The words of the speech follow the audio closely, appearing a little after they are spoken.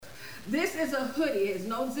This is a hoodie. It has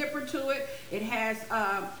no zipper to it. It has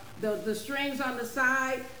the strings on the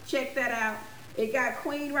side. Check that out. It got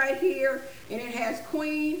queen right here, and it has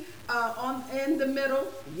queen in the middle.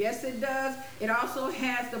 Yes, it does. It also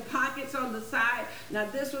has the pockets on the side. Now,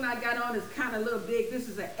 this one I got on is kind of a little big. This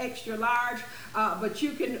is an extra large, but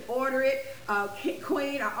you can order it.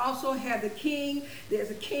 Queen. I also have the king.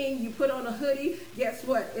 There's a king. You put on a hoodie. Guess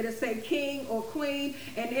what? It'll say king or queen,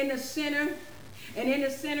 and in the center,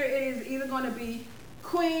 it is either going to be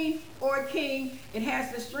queen or king. It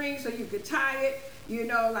has the string so you could tie it, you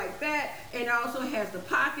know, like that. And also has the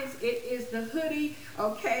pockets. It is the hoodie,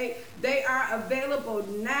 okay? They are available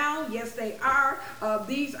now. Yes, they are.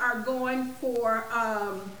 These are going for,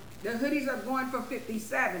 the hoodies are going for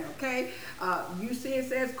 $57, okay? You see it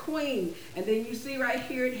says queen, and then you see right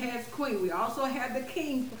here it has queen. We also have the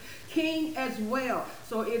king as well.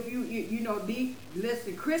 So if you know,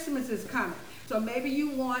 listen, Christmas is coming. So maybe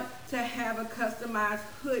you want to have a customized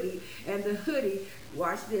hoodie, and the hoodie,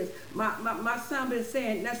 watch this. My son been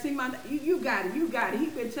saying, now see, you got it.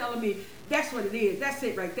 He's been telling me, that's what it is. That's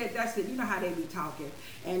it right there. That's it. You know how they be talking.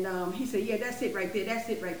 And he said, yeah, that's it right there. That's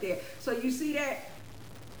it right there. So you see that?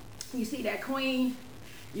 You see that queen?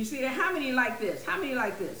 You see that? How many like this? How many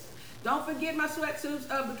like this? Don't forget my sweatsuits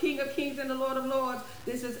of the King of Kings and the Lord of Lords.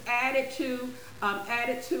 This is added to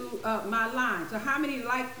my line. So how many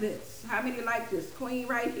like this? How many like this? Queen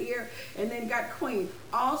right here, and then got queen.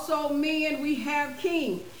 Also, men, we have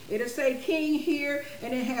king. It'll say king here,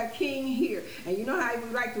 and it have king here. And you know how we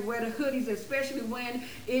like to wear the hoodies, especially when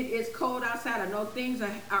it is cold outside. I know things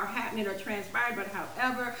are happening or transpiring, but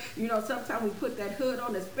however, you know, sometimes we put that hood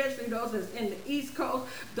on, especially those that's in the East Coast,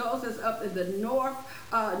 those that's up in the north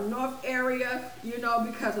area, you know,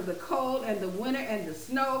 because of the cold and the winter and the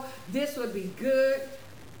snow. This would be good.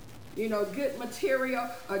 You know, good material.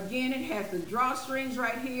 Again, it has the drawstrings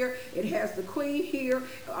right here. It has the queen here.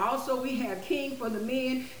 Also, we have king for the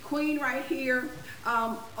men. Queen right here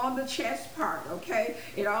on the chest part, okay?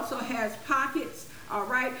 It also has pockets, all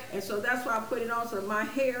right? And so that's why I put it on. So my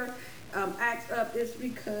hair acts up. It's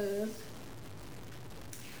because,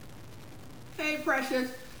 hey,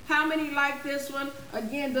 precious, how many like this one?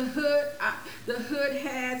 Again, the hood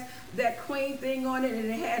has that queen thing on it, and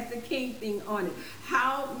it has the king thing on it.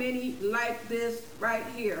 How many like this right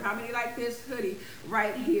here? How many like this hoodie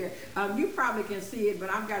right here? You probably can see it, but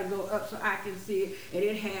I've got to go up so I can see it, and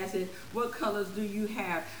it has it. What colors do you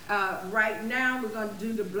have? Right now, we're going to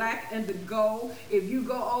do the black and the gold. If you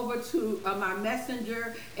go over to my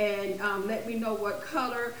messenger and let me know what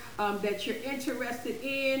color that you're interested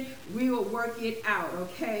in, we will work it out,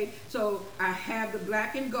 okay? So I have the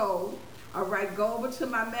black and gold. All right, go over to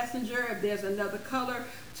my messenger. If there's another color,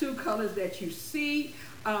 two colors that you see,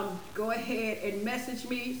 go ahead and message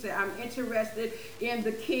me. Say, I'm interested in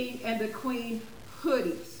the king and the queen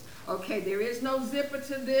hoodies. Okay, there is no zipper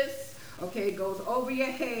to this. Okay, it goes over your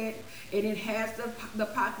head, and it has the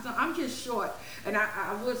pockets on. I'm just short, and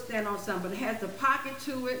I would stand on some, but it has the pocket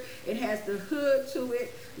to it. It has the hood to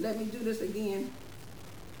it. Let me do this again.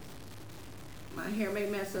 My hair may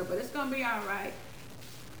mess up, but it's going to be all right.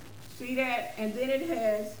 See that? And then it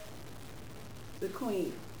has the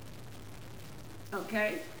queen.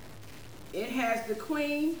 Okay? It has the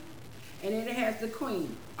queen, and then it has the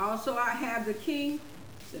queen. Also, I have the king.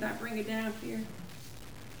 Did I bring it down here?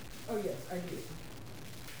 Oh, yes, I did.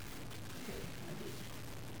 Okay, I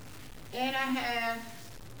did. And I have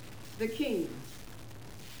the king.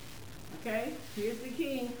 Okay? Here's the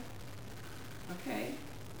king. Okay?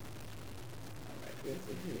 All right, there's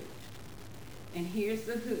the hood. And here's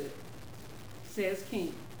the hood. Says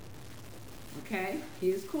king. Okay?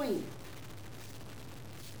 Here's queen.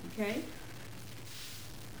 Okay?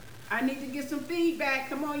 I need to get some feedback.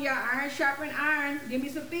 Come on, y'all. Iron sharpen iron. Give me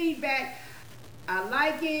some feedback. I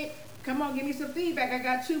like it. Come on, give me some feedback. I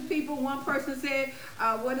got two people. One person said,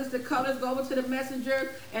 what is the colors? Go over to the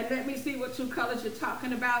messenger and let me see what two colors you're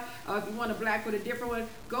talking about. If you want a black with a different one,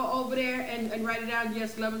 go over there and write it down.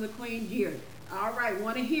 Yes, loving the queen gear. All right,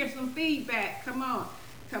 want to hear some feedback. Come on.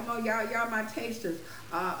 Come on, y'all. Y'all my tasters.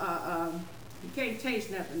 You can't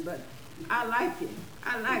taste nothing, but I like it.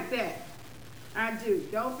 I like that. I do.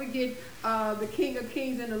 Don't forget the King of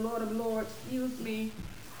Kings and the Lord of Lords. Excuse me.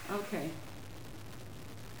 Okay.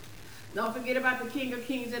 Don't forget about the King of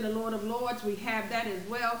Kings and the Lord of Lords. We have that as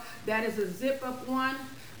well. That is a zip-up one.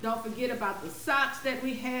 Don't forget about the socks that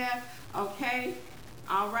we have. Okay.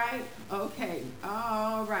 All right. Okay.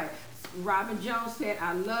 All right. Robin Jones said,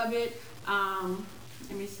 I love it.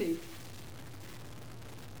 Let me see.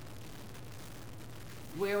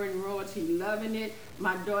 Wearing royalty, loving it.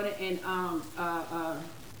 My daughter and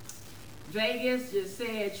Vegas just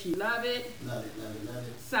said she love it. Love it, love it, love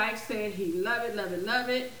it. Sykes said he love it, love it, love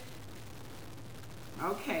it.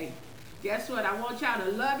 Okay. Guess what? I want y'all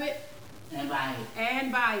to love it. And buy it.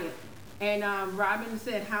 And buy it. And Robin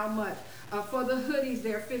said how much? For the hoodies,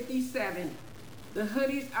 they're $57. The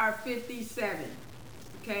hoodies are $57.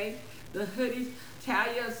 Okay? The hoodies.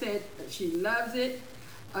 Talia said she loves it.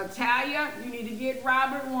 Talia, you need to get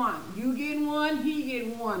Robert one. You get one, he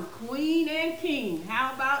get one. Queen and king.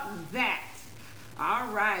 How about that? All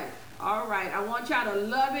right. All right. I want y'all to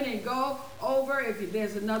love it and go over. If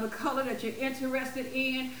there's another color that you're interested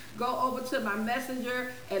in, go over to my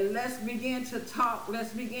messenger and let's begin to talk.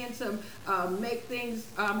 Let's begin to make things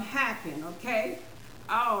happen. Okay?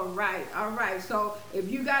 All right. All right. So if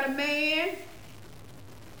you got a man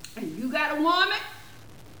and you got a woman,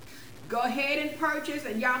 go ahead and purchase,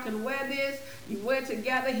 and y'all can wear this. You wear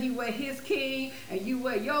together. He wear his king, and you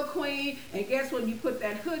wear your queen. And guess what? You put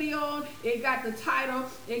that hoodie on. It got the title.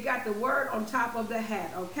 It got the word on top of the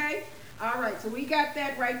hat. Okay? All right. So we got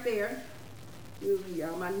that right there. Excuse me,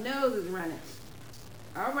 y'all. My nose is running.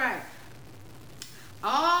 All right.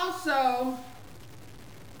 Also,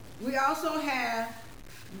 we also have.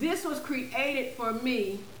 This was created for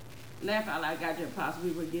me. Laugh out loud, God, your apostle.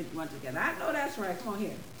 We would get one together. I know that's right. Come on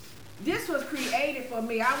here. This was created for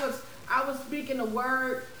me. I was speaking a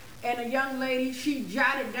word, and a young lady, she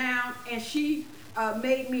jotted down, and she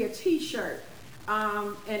made me a T-shirt.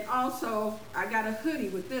 And also, I got a hoodie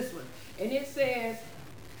with this one. And it says,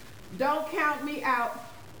 "Don't count me out,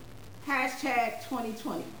 hashtag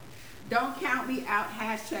 2020. Don't count me out,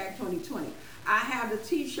 hashtag 2020. I have the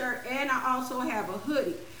T-shirt, and I also have a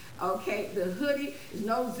hoodie. Okay, the hoodie is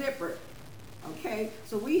no zipper. Okay,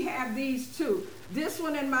 so we have these two. This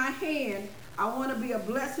one in my hand, I want to be a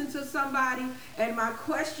blessing to somebody. And my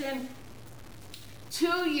question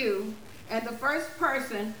to you, and the first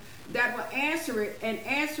person that will answer it and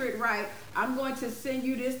answer it right, I'm going to send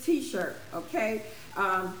you this T-shirt. Okay,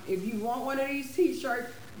 if you want one of these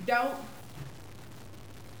T-shirts, don't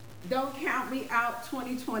count me out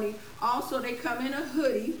 2020. Also, they come in a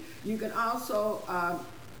hoodie. You can also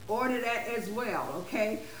order that as well.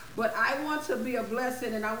 Okay. But I want to be a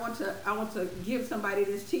blessing, and I want to give somebody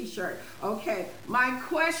this T-shirt. Okay, my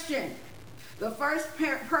question: the first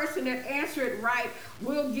person that answer it right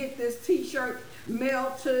will get this T-shirt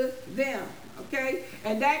mailed to them. Okay,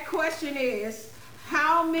 and that question is: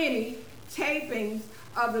 how many tapings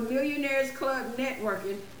of the Millionaires Club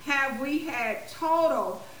Networking have we had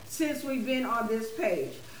total since we've been on this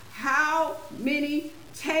page? How many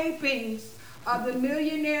tapings of the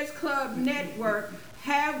Millionaires Club Network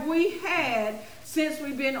have we had since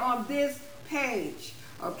we've been on this page?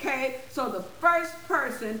 Okay, so the first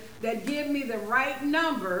person that give me the right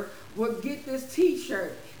number will get this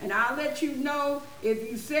T-shirt. And I'll let you know if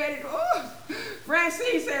you said it. Oh,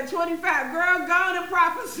 Francine said 25. Girl, go on and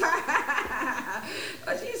prophesy.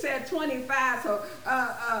 She said 25. So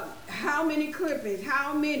how many clippings?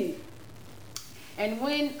 How many? And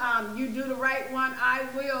when you do the right one, I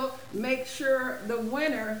will make sure the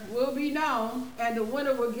winner will be known, and the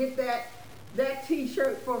winner will get that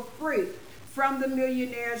T-shirt for free from the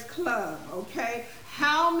Millionaires Club, okay?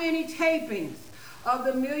 How many tapings of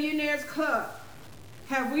the Millionaires Club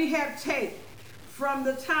have we taped from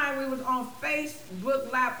the time we was on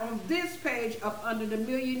Facebook Live on this page up under the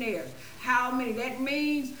Millionaires? How many? That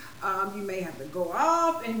means you may have to go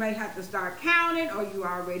off and may have to start counting, or you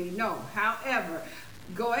already know. However,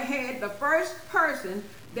 go ahead. The first person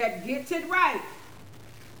that gets it right,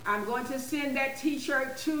 I'm going to send that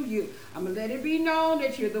T-shirt to you. I'm going to let it be known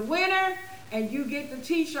that you're the winner and you get the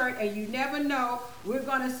T-shirt, and you never know. We're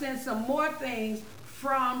going to send some more things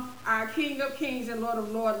from our King of Kings and Lord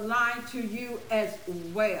of Lords line to you as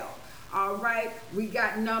well. All right, we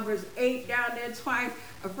got numbers 8 down there twice.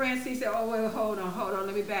 Francine said, oh, wait, hold on,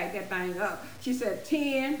 let me back that thing up. She said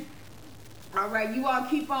 10. All right, you all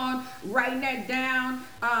keep on writing that down,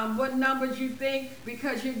 what numbers you think,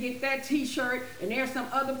 because you get that T-shirt, and there's some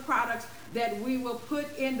other products that we will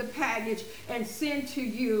put in the package and send to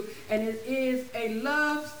you. And it is a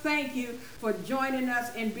love thank you for joining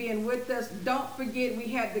us and being with us. Don't forget, we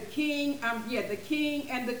have the King and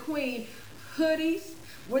the Queen hoodies,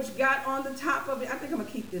 which got on the top of it. I think I'm gonna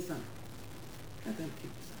keep this on. Okay,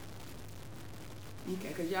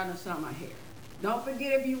 because y'all done saw my hair. Don't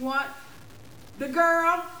forget, if you want the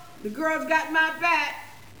girl's got my back.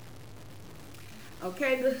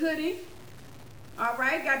 Okay, the hoodie. All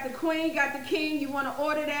right, got the Queen, got the King. You want to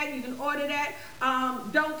order that, you can order that.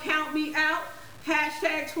 Don't count me out.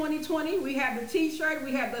 Hashtag 2020. We have the t-shirt.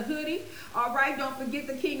 We have the hoodie. All right. Don't forget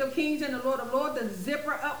the King of Kings and the Lord of Lords, the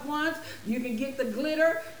zipper up ones. You can get the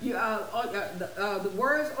glitter, the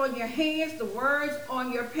words on your hands, the words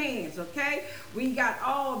on your pants. Okay. We got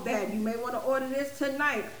all of that. You may want to order this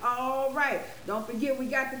tonight. All right. Don't forget we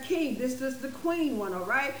got the King. This is the Queen one. All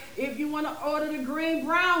right. If you want to order the green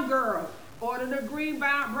brown girl, order the green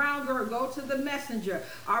brown girl. Go to the messenger.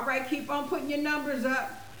 All right. Keep on putting your numbers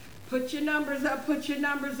up. Put your numbers up, put your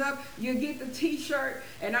numbers up. You'll get the t-shirt,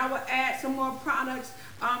 and I will add some more products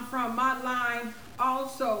from my line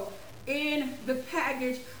also in the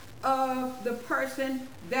package of the person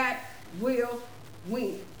that will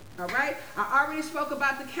win. All right? I already spoke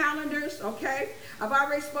about the calendars, okay? I've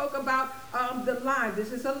already spoke about the line.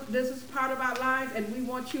 This is part of our lines, and we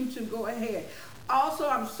want you to go ahead. Also,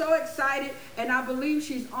 I'm so excited, and I believe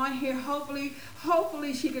she's on here.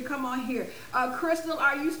 Hopefully she can come on here. Crystal,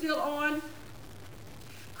 are you still on?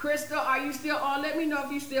 Crystal, are you still on? Let me know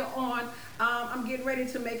if you're still on. I'm getting ready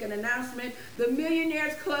to make an announcement. The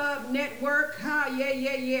Millionaires Club Network,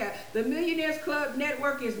 yeah. The Millionaires Club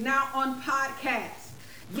Network is now on podcasts.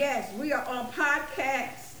 Yes, we are on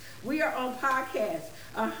podcasts. We are on podcasts.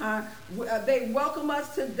 They welcome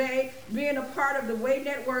us today being a part of the Way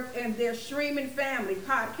Network and their streaming family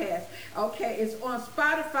podcast. Okay, it's on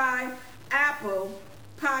Spotify, Apple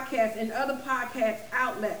Podcasts, and other podcast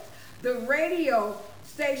outlets. The radio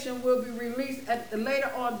station will be released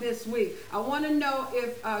later on this week. I want to know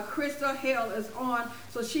if Crystal Hale is on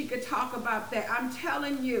so she could talk about that. I'm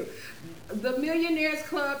telling you, the Millionaires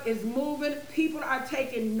Club is moving. People are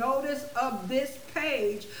taking notice of this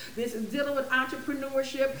page. This is dealing with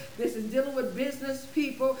entrepreneurship. This is dealing with business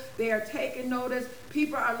people. They are taking notice.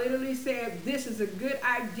 People are literally saying this is a good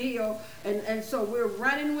idea. And so we're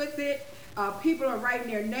running with it. People are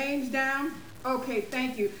writing their names down. Okay,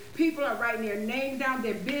 thank you. People are writing their name down,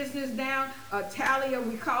 their business down. Talia,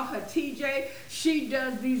 we call her TJ. She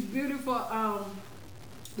does these beautiful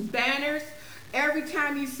banners. Every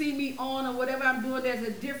time you see me on or whatever I'm doing, there's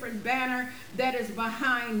a different banner that is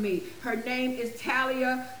behind me. Her name is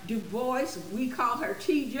Talia DuBois. We call her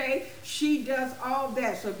TJ. She does all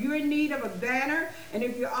that. So if you're in need of a banner, and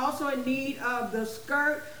if you're also in need of the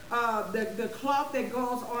skirt, the cloth that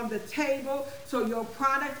goes on the table, so your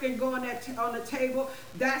product can go on the table,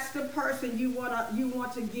 that's the person you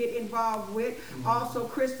want to get involved with. Mm-hmm. Also,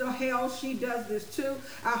 Crystal Hale, she does this too.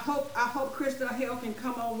 I hope Crystal Hale can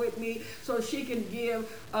come on with me so she can give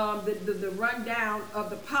the rundown of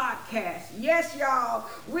the podcast. Yes, y'all,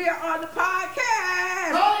 we are on the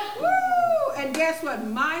podcast. Woo! And guess what?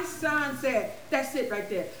 My son said, that's it right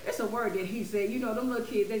there. It's a word that he said. You know, them little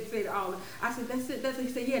kids, they say it all. I said, that's it. He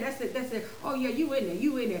said, yeah, that's it. Oh, yeah, you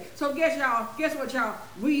in there. So guess what, y'all?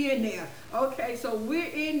 We in there. Okay, so we're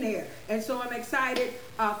in there. And so I'm excited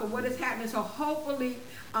for what is happening. So hopefully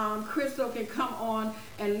Crystal can come on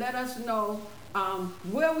and let us know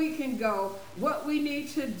where we can go, what we need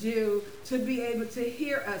to do to be able to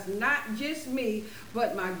hear us. Not just me,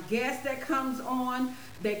 but my guest that comes on.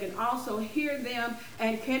 They can also hear them.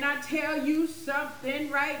 And can I tell you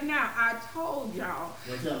something right now? I told y'all.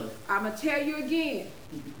 I'm going to tell you again.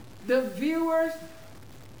 The viewers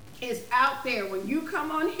is out there. When you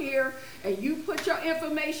come on here and you put your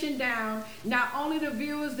information down, not only the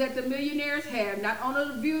viewers that the millionaires have, not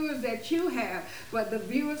only the viewers that you have, but the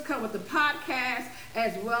viewers come with the podcast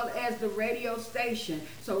as well as the radio station.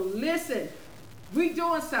 So listen, we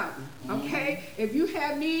doing something, okay? If you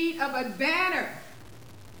have need of a banner,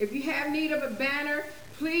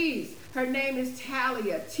 please, her name is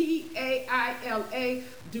Talia, Taila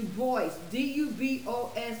DuBois,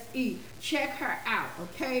 DuBose. Check her out,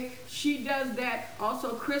 okay? She does that.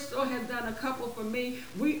 Also, Crystal has done a couple for me.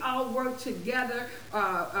 We all work together.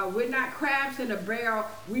 We're not crabs in a barrel.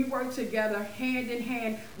 We work together hand in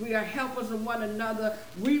hand. We are helpers of one another.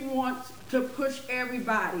 We want to push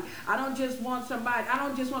everybody. I don't just want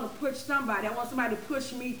to push somebody. I want somebody to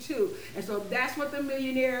push me too. And so that's what the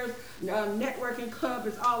Millionaires Networking Club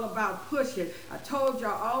is all about, pushing. I told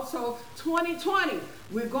y'all also 2020,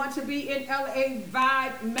 we're going to be in LA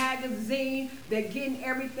Vibe magazine. They're getting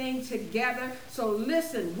everything together. So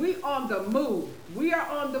listen, we on the move. We are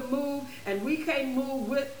on the move, and we can't move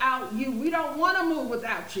without you. We don't want to move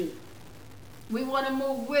without you. We want to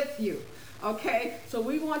move with you. Okay? So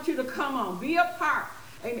we want you to come on. Be a part.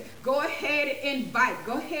 Amen. Go ahead and invite.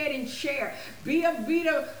 Go ahead and share. Be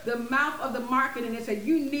the mouth of the marketing and say,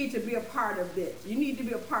 you need to be a part of this. You need to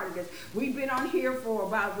be a part of this. We've been on here for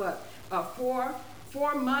about what?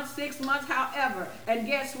 4 months, 6 months, however. And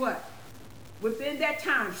guess what? Within that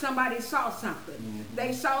time, somebody saw something. Mm-hmm.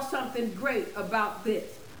 They saw something great about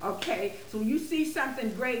this. Okay, so when you see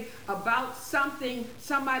something great about something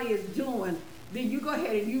somebody is doing, then you go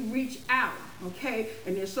ahead and you reach out. Okay,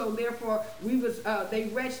 and then so therefore they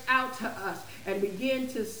reached out to us and began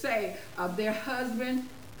to say their husband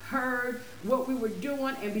heard what we were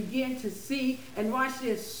doing and began to see, and watch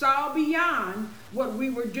this, saw beyond what we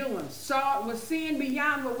were doing, was seeing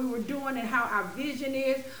beyond what we were doing and how our vision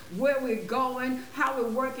is, where we're going, how we're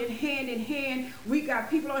working hand in hand. We got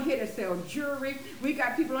people on here that sell jewelry. We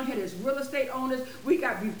got people on here that's real estate owners. We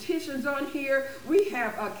got beauticians on here. We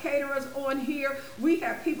have caterers on here. We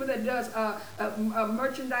have people that does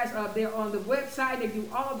merchandise. They're on the website. They do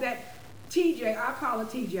all of that. TJ, I call her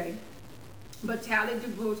TJ. But Tally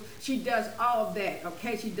DeBoots, she does all of that,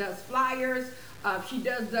 okay? She does flyers, she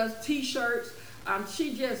does T-shirts,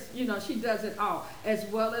 she just, she does it all, as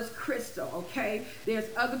well as Crystal, okay? There's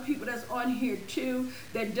other people that's on here too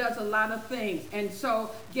that does a lot of things. And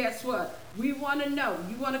so guess what? We want to know.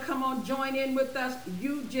 You want to come on, join in with us?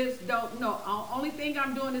 You just don't know. Only thing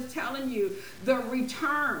I'm doing is telling you the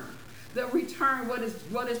return, what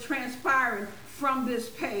is transpiring from this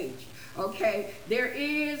page, okay? There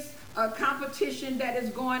is a competition that is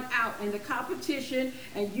going out in the competition,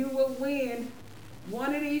 and you will win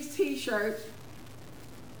one of these t-shirts.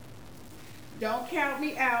 Don't count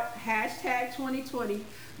me out, hashtag 2020.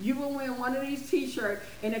 You will win one of these t-shirts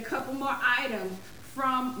and a couple more items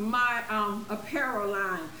from my apparel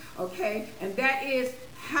line, okay? And that is,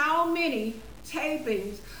 how many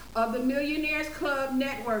tapings of the Millionaires Club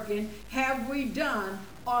Networking have we done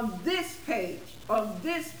on this page? On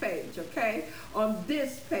this page, okay? On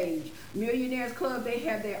this page. Millionaires Club, they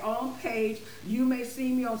have their own page. You may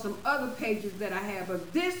see me on some other pages that I have,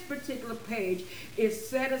 but this particular page is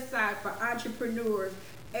set aside for entrepreneurs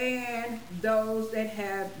and those that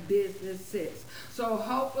have businesses. So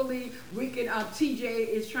hopefully we can, TJ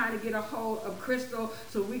is trying to get a hold of Crystal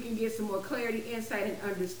so we can get some more clarity, insight, and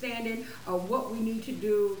understanding of what we need to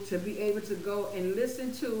do to be able to go and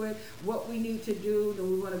listen to it, what we need to do, then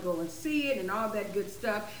we want to go and see it and all that good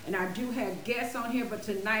stuff. And I do have guests on here, but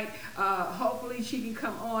tonight, hopefully she can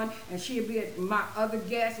come on and she'll be my other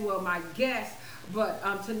guest, well, my guest. But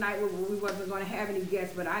tonight we wasn't going to have any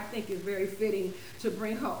guests, but I think it's very fitting to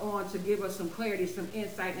bring her on to give us some clarity, some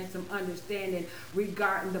insight, and some understanding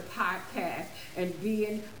regarding the podcast and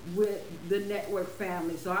being with the network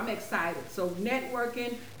family. So I'm excited. So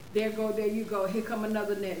networking, there you go. Here come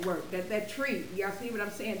another network. That tree. Y'all see what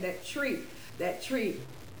I'm saying? That tree.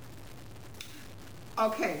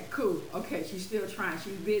 Okay, cool. Okay, she's still trying.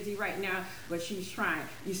 She's busy right now, but she's trying.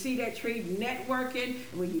 You see that tree? Networking.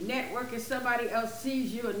 When you networking, somebody else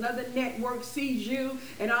sees you, another network sees you,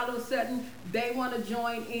 and all of a sudden they want to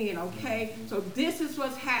join in, okay? So this is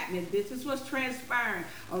what's happening. This is what's transpiring,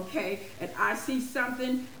 okay? And I see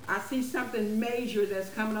something major that's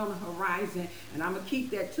coming on the horizon, and I'm going to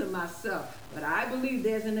keep that to myself. But I believe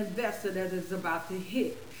there's an investor that is about to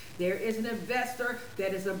hit. There is an investor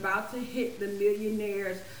that is about to hit the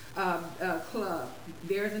Millionaires Club.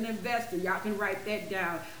 There's an investor. Y'all can write that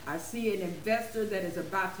down. I see an investor that is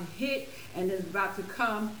about to hit and is about to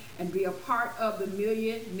come and be a part of the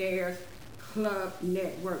Millionaires Club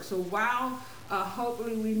Network. So while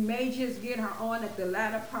hopefully we may just get her on at the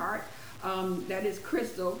latter part, that is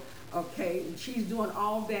Crystal. Okay, she's doing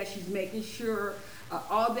all that. She's making sure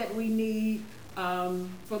all that we need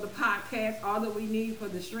for the podcast, all that we need for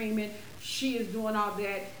the streaming. She is doing all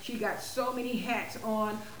that. She got so many hats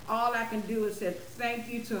on. All I can do is say thank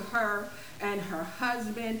you to her and her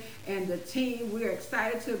husband and the team. We're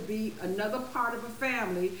excited to be another part of a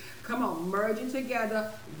family. Come on, merging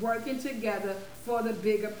together, working together for the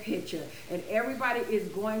bigger picture. And everybody is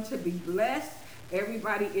going to be blessed.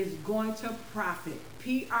 Everybody is going to profit.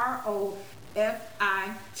 Profit. If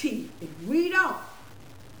we don't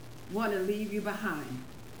want to leave you behind.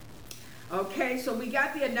 Okay, so we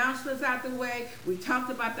got the announcements out the way. We talked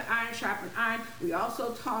about the Iron Sharpen Iron. We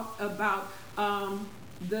also talked about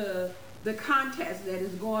the contest that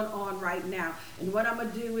is going on right now. And what I'm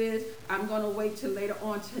going to do is I'm going to wait till later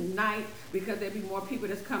on tonight because there'll be more people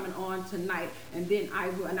that's coming on tonight. And then I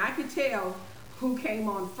will. And I can tell who came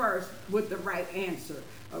on first with the right answer.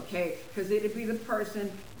 Okay, because it'll be the person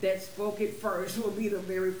that spoke it first will be the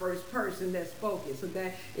very first person that spoke it. So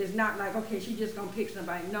that is not like, okay, she's just going to pick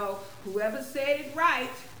somebody. No, whoever said it right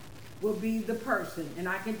will be the person. And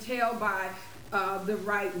I can tell by the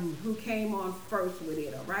writing who came on first with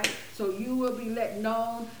it, all right? So you will be let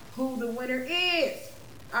known who the winner is.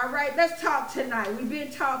 All right, let's talk tonight. We've been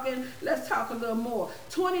talking. Let's talk a little more.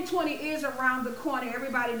 2020 is around the corner.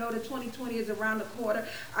 Everybody know that 2020 is around the corner.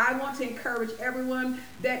 I want to encourage everyone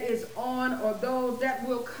that is on or those that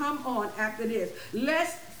will come on after this.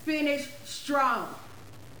 Let's finish strong.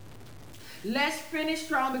 Let's finish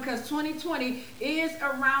strong because 2020 is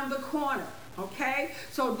around the corner. Okay,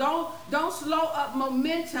 so don't slow up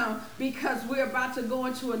momentum because we're about to go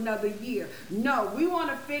into another year. No, we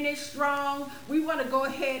want to finish strong. We want to go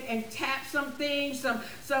ahead and tap some things,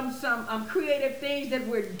 some creative things that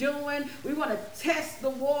we're doing. We want to test the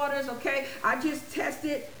waters. Okay, I just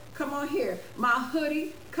tested. Come on here, my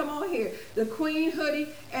hoodie. Come on here, the queen hoodie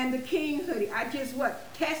and the king hoodie. I just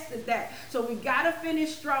tested that. So we gotta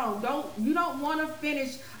finish strong. You don't want to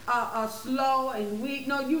finish slow and weak.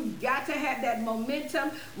 No, you got to have that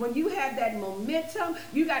momentum. When you have that momentum,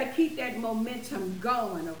 you got to keep that momentum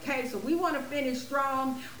going. Okay, so we want to finish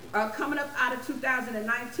strong. Coming up out of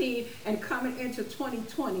 2019 and coming into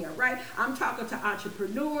 2020, all right? I'm talking to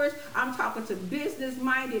entrepreneurs. I'm talking to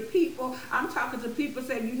business-minded people. I'm talking to people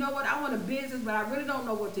saying, you know what, I want a business, but I really don't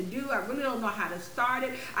know what to do. I really don't know how to start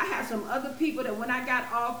it. I have some other people that when I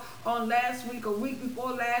got off on last week or week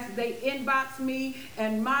before last, they inboxed me,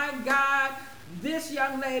 and my God, this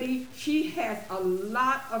young lady, she has a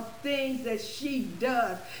lot of things that she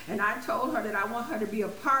does. And I told her that I want her to be a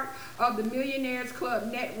part of the Millionaires Club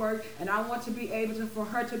Network, and I want to be able for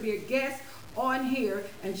her to be a guest on here.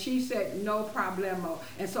 And she said, no problemo.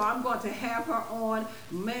 And so I'm going to have her on.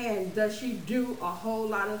 Man, does she do a whole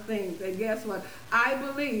lot of things. And guess what? I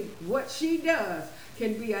believe what she does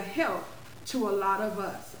can be a help to a lot of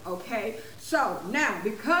us. Okay? So now,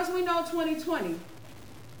 because we know 2020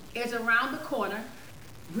 is around the corner,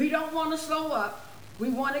 we don't want to slow up. We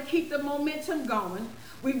want to keep the momentum going.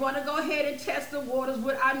 We want to go ahead and test the waters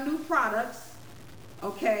with our new products.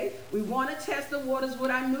 Okay? We want to test the waters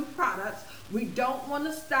with our new products. We don't want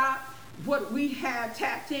to stop what we have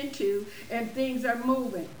tapped into and things are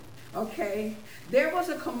moving. Okay? There is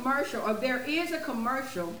a commercial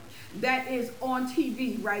that is on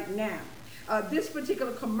TV right now. This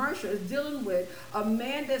particular commercial is dealing with a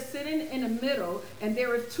man that's sitting in the middle, and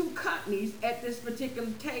there are two companies at this particular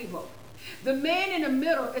table. The man in the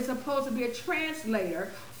middle is supposed to be a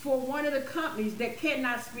translator for one of the companies that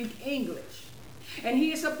cannot speak English. And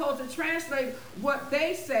he is supposed to translate what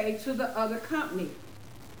they say to the other company.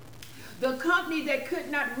 The company that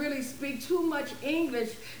could not really speak too much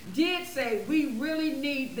English did say, we really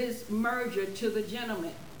need this merger to the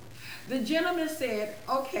gentleman. The gentleman said,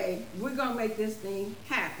 okay, we're going to make this thing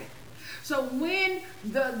happen. So when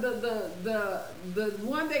the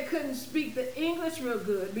one that couldn't speak the English real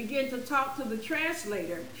good began to talk to the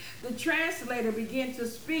translator began to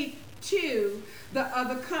speak to the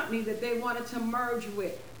other company that they wanted to merge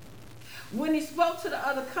with. When he spoke to the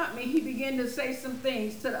other company, he began to say some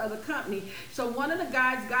things to the other company. So one of the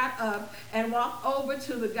guys got up and walked over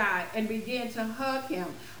to the guy and began to hug him,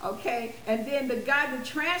 okay? And then the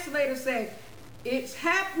translator said, it's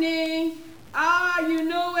happening. Ah, you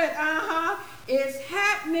knew it, it's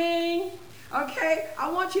happening. Okay,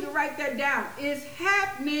 I want you to write that down. It's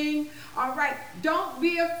happening. All right, don't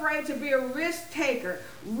be afraid to be a risk taker.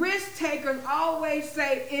 Risk takers always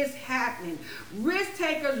say it's happening. Risk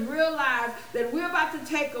takers realize that we're about to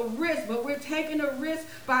take a risk, but we're taking a risk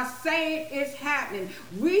by saying it's happening.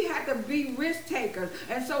 We have to be risk takers.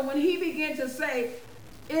 And so when he began to say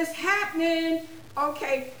it's happening,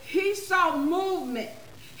 okay, he saw movement.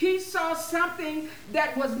 He saw something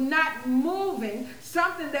that was not moving,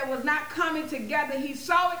 something that was not coming together. He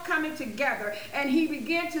saw it coming together, and he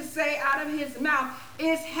began to say out of his mouth,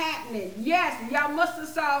 it's happening. Yes, y'all must have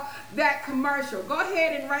saw that commercial. Go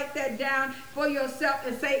ahead and write that down for yourself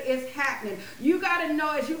and say it's happening. You got to know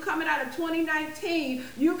as you're coming out of 2019,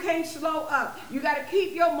 you can't slow up. You got to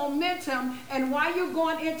keep your momentum, and while you're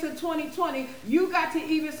going into 2020, you got to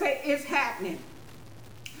even say it's happening.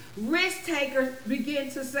 Risk takers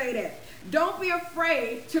begin to say that. Don't be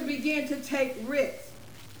afraid to begin to take risks.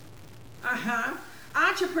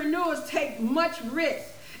 Entrepreneurs take much risk,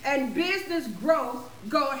 and business growth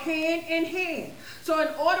go hand in hand. So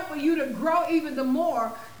in order for you to grow even the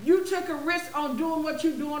more, you took a risk on doing what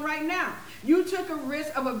you're doing right now. You took a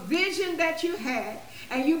risk of a vision that you had,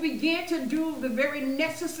 and you began to do the very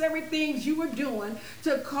necessary things you were doing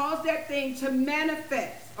to cause that thing to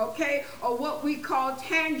manifest. Okay, or what we call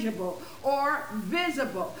tangible or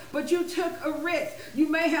visible. But you took a risk. You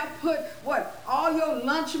may have put all your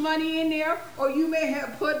lunch money in there, or you may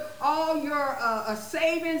have put all your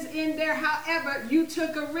savings in there. However, you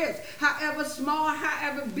took a risk. However small,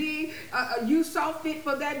 however big, you saw fit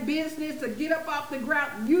for that business to get up off the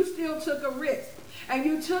ground. You still took a risk, and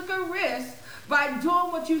you took a risk by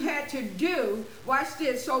doing what you had to do. Watch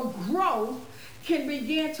this. So growth can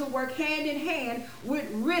begin to work hand in hand with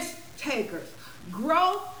risk takers.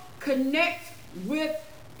 Growth connects with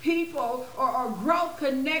people or growth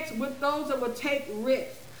connects with those that will take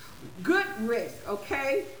risks. Good risk,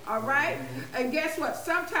 okay? All right? And guess what?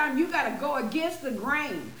 Sometimes you got to go against the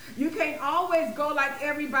grain. You can't always go like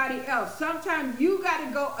everybody else. Sometimes you got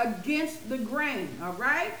to go against the grain, all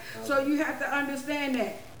right? So you have to understand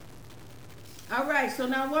that. All right, so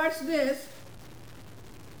now watch this.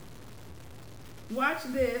 Watch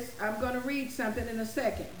this. I'm going to read something in a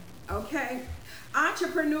second, okay?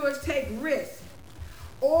 Entrepreneurs take risks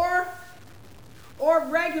or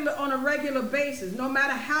on a regular basis, no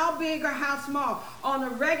matter how big or how small, on a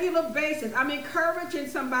regular basis. I'm encouraging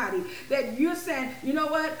somebody that you're saying, you know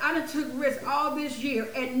what, I done took risks all this year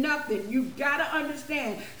and nothing. You've got to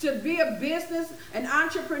understand, to be a business, an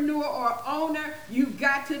entrepreneur or owner, you've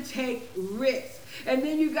got to take risks. And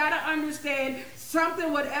then you got to understand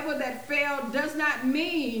something, whatever that failed, does not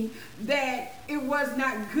mean that it was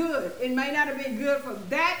not good. It may not have been good for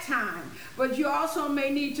that time, but you also may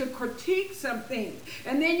need to critique some things.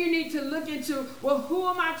 And then you need to look into, well, who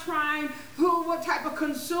am I trying, what type of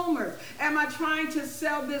consumers am I trying to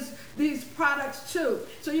sell these products to?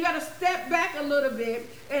 So you got to step back a little bit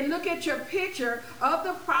and look at your picture of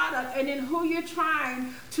the product, and then who you're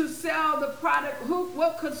trying to sell the product,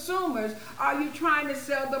 what consumers are you trying to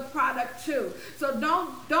sell the product to? So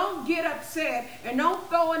don't get upset and don't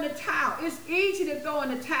throw in the towel. It's easy to throw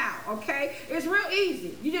in the towel, okay? It's real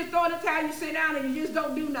easy. You just throw in the towel, you sit down, and you just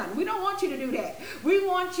don't do nothing. We don't want you to do that. We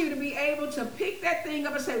want you to be able to pick that thing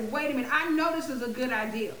up and say, wait a minute, I know this is a good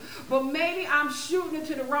idea, but maybe I'm shooting it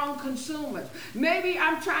to the wrong consumers. Maybe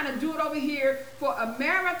I'm trying to do it over here for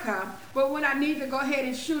America, but when I need to go ahead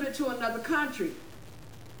and shoot it to another country.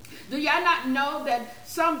 Do y'all not know that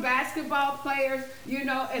some basketball players,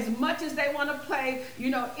 as much as they want to play,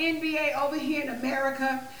 NBA over here in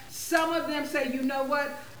America, some of them say, you know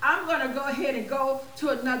what, I'm going to go ahead and go to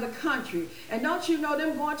another country. And don't you know,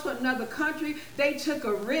 them going to another country, they took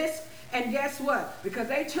a risk. And guess what? Because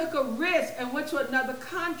they took a risk and went to another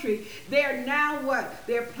country, they're now what?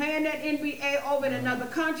 They're playing that NBA over in another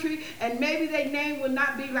country, and maybe their name will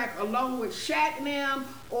not be like along with Shaq them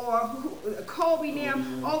or Kobe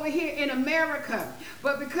them over here in America.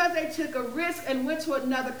 But because they took a risk and went to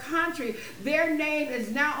another country, their name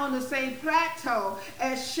is now on the same plateau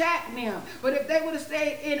as Shaq them. But if they would have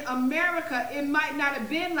stayed in America, it might not have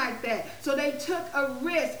been like that. So they took a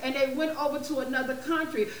risk and they went over to another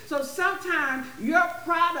country. So sometimes your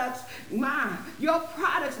products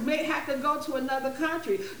may have to go to another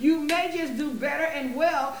country. You may just do better and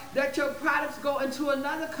well that your products go into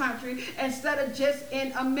another country instead of just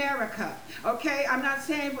in America. Okay, I'm not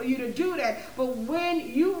saying for you to do that, but when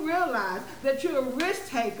you realize that you're a risk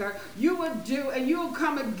taker, you will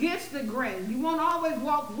come against the grain. You won't always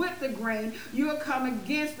walk with the grain. You will come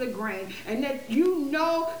against the grain, and that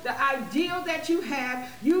the ideal that you have,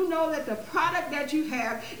 that the product that you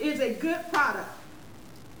have is a good product,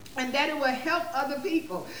 and that it will help other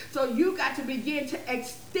people. So you got to begin to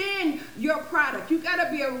extend your product. You got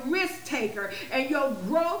to be a risk taker, and your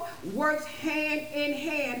growth works hand in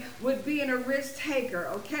hand with being a risk taker,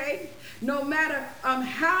 okay? No matter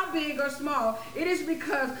how big or small, it is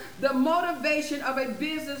because the motivation of a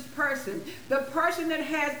business person, the person that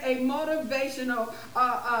has a motivational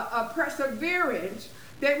perseverance,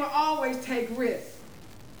 they will always take risks.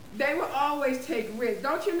 They will always take risks.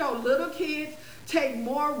 Don't you know little kids take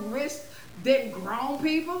more risks than grown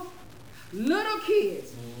people? Little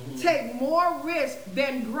kids take more risks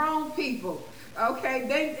than grown people. Okay,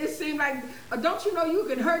 it seems like, don't you know you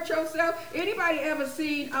can hurt yourself? Anybody ever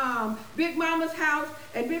seen Big Mama's house?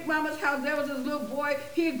 And Big Mama's house, there was this little boy.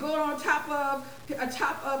 He'd go on top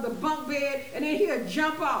of the bunk bed, and then he'd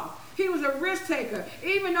jump off. He was a risk taker,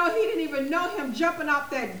 even though he didn't even know him jumping off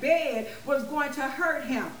that bed was going to hurt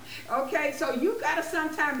him. Okay, so you got to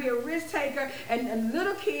sometimes be a risk taker, and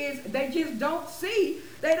little kids, they just don't see.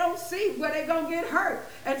 They don't see where they're going to get hurt.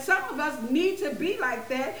 And some of us need to be like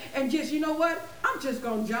that and just, you know what, I'm just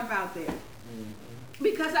going to jump out there.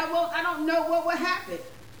 Because I don't know what will happen.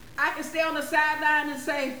 I can stay on the sideline and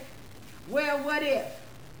say, well, what if?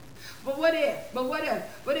 But what if?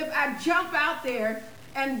 But if I jump out there,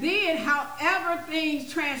 and then however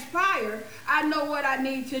things transpire, I know what I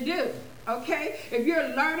need to do. Okay? If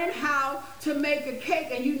you're learning how to make a cake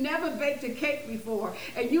and you never baked a cake before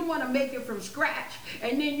and you want to make it from scratch,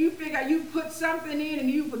 and then you figure you put something in and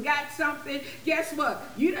you forgot something, guess what?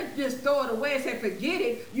 You don't just throw it away and say, forget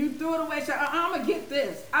it. You threw it away and say, I'm going to get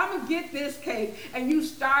this. I'm going to get this cake, and you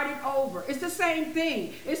start it over. It's the same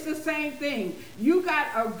thing. It's the same thing. You got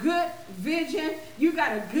a good vision. You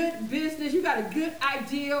got a good business. You got a good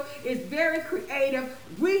ideal. It's very creative.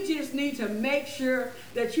 We just need to make sure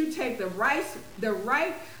that you take the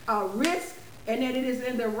right risk, and that it is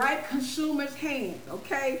in the right consumer's hands.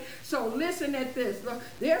 Okay, so listen at this. Look,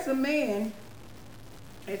 there's a man,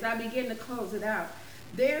 as I begin to close it out,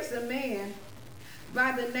 there's a man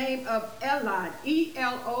by the name of Elon,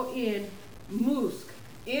 E-L-O-N, Musk,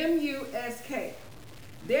 M-U-S-K.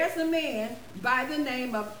 There's a man by the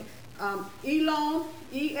name of Elon,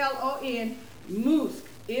 E-L-O-N, Musk,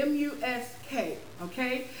 M-U-S-K,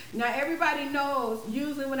 okay? Now, everybody knows,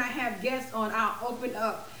 usually when I have guests on, I'll open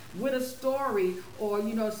up with a story or,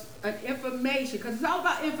 an information, because it's all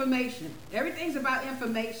about information. Everything's about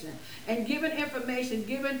information and giving information,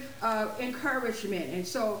 giving encouragement. And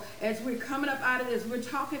so as we're coming up out of this, we're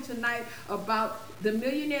talking tonight about the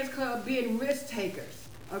Millionaires Club being risk takers,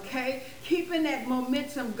 okay? Keeping that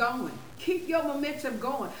momentum going. Keep your momentum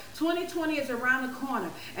going. 2020 is around the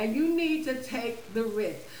corner, and you need to take the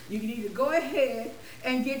risk. You need to go ahead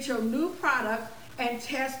and get your new product and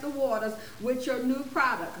test the waters with your new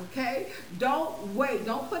product, okay? Don't wait.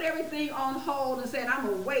 Don't put everything on hold and say, I'm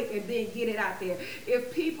going to wait and then get it out there.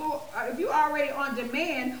 If you're already on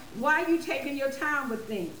demand, why are you taking your time with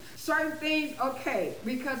things? Certain things, okay,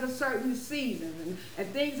 because of certain seasons and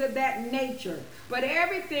things of that nature. But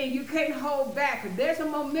everything you can't hold back. If there's a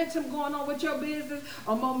momentum going on with your business,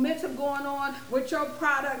 a momentum going on with your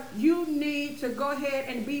product, you need to go ahead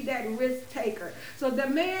and be that risk taker. So the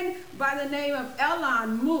man by the name of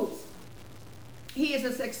Elon Musk, he is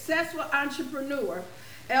a successful entrepreneur.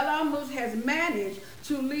 Elon Musk has managed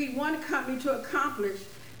to lead one company to accomplish.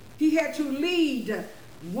 He had to lead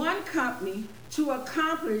one company to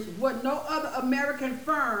accomplish what no other American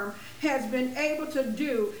firm has been able to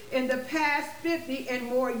do in the past 50 and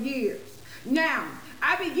more years. Now,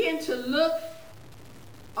 I begin to look,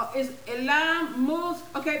 is Elon Musk?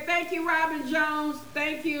 Okay, thank you, Robin Jones.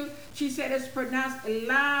 Thank you. She said it's pronounced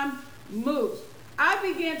Elon Musk. I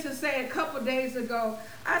began to say a couple days ago,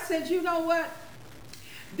 I said, you know what?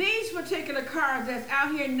 These particular cars that's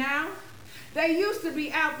out here now, they used to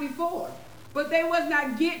be out before, but they was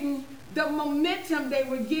not getting the momentum they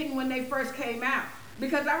were getting when they first came out.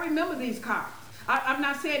 Because I remember these cars. I'm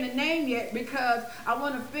not saying the name yet because I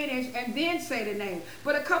want to finish and then say the name.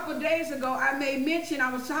 But a couple days ago, I made mention,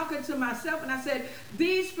 I was talking to myself and I said,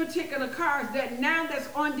 these particular cars that now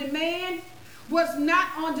that's on demand was not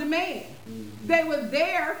on demand. Mm-hmm. They were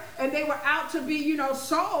there and they were out to be,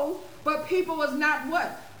 sold, but people was not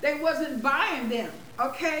what? They wasn't buying them,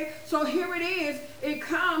 okay? So here it is. It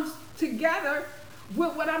comes together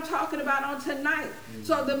with what I'm talking about on tonight. Mm-hmm.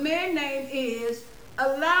 So the man name is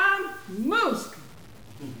Elon Musk.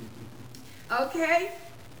 Okay?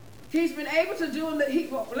 He's been able to do,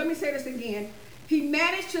 let me say this again. He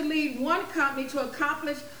managed to lead one company to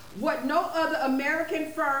accomplish what no other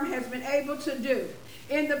American firm has been able to do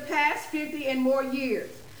in the past 50 and more years.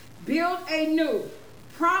 Build a new,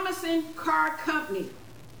 promising car company.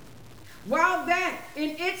 While that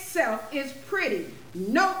in itself is pretty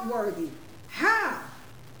noteworthy, how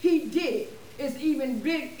he did it is even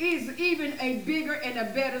a bigger and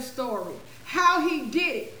a better story. How he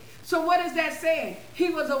did it. So what is that saying? He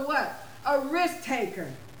was a what? A risk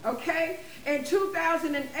taker. Okay? In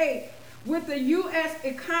 2008, with the U.S.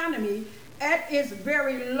 economy at its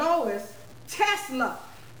very lowest, Tesla,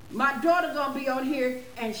 my daughter gonna be on here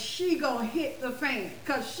and she gonna hit the fan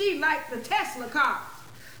because she liked the Tesla cars.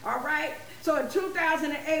 All right? So in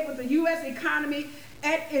 2008, with the U.S. economy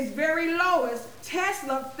at its very lowest,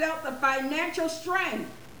 Tesla felt the financial strain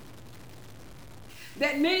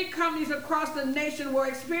that many companies across the nation were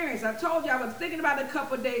experiencing. I told you I was thinking about it a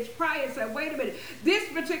couple of days prior and said, wait a minute,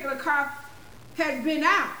 this particular car has been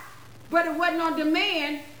out, but it wasn't on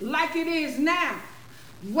demand like it is now.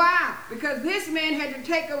 Why? Because this man had to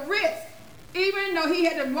take a risk, even though he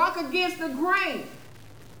had to walk against the grain.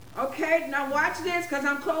 Okay, now watch this because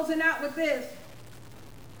I'm closing out with this.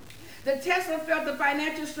 The Tesla felt the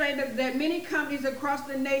financial strain that many companies across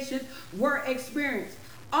the nation were experiencing.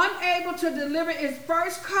 Unable to deliver its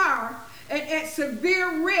first car and at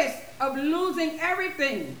severe risk of losing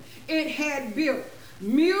everything it had built.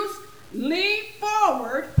 Musk leaned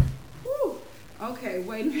forward. Whew, okay,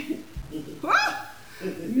 wait a minute.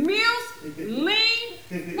 Musk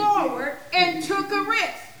leaned forward and took a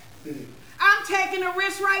risk. I'm taking a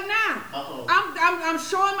risk right now. I'm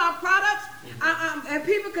showing my products, and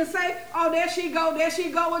people can say, "Oh, there she go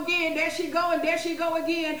again, there she go, and there she go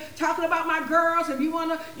again." Talking about my girls. If you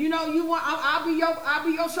wanna, I'll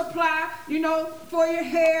be your supply, for your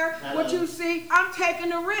hair. Hello. What you see, I'm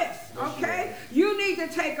taking a risk. Okay, you need to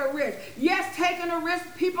take a risk. Yes, taking a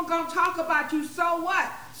risk. People gonna talk about you. So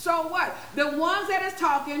what? So what? The ones that is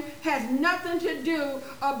talking has nothing to do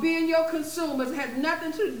of being your consumers, has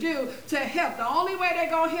nothing to do to help. The only way they're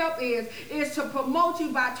going to help is to promote you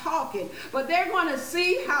by talking. But they're going to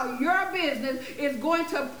see how your business is going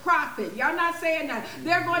to profit. Y'all not saying that.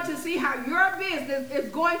 They're going to see how your business is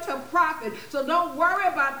going to profit. So don't worry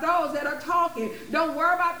about those that are talking. Don't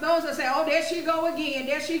worry about those that say, oh, there she go again,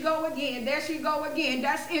 there she go again, there she go again.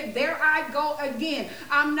 That's it. There I go again.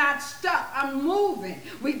 I'm not stuck. I'm moving.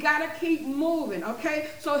 We got to keep moving, okay?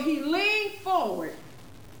 So he leaned forward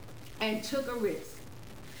and took a risk.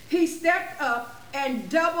 He stepped up and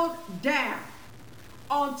doubled down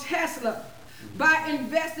on Tesla by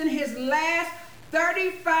investing his last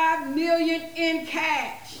 $35 million in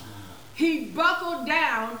cash. He buckled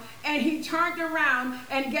down and he turned around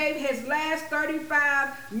and gave his last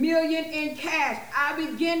 $35 million in cash. I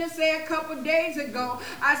began to say a couple days ago,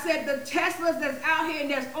 I said the Teslas that's out here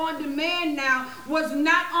and that's on demand now was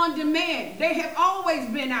not on demand. They have always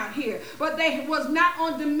been out here, but they was not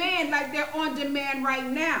on demand like they're on demand right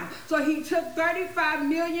now. So he took $35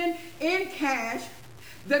 million in cash.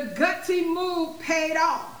 The gutsy move paid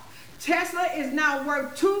off. Tesla is now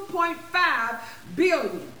worth $2.5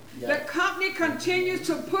 billion. The company continues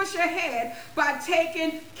to push ahead by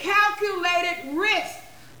taking calculated risks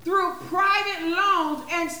through private loans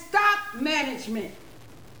and stock management.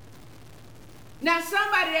 Now,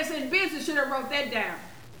 somebody that's in business should have wrote that down.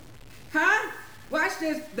 Huh? Watch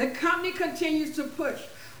this. The company continues to push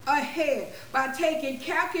ahead by taking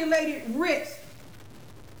calculated risks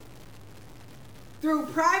through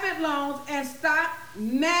private loans and stock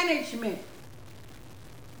management.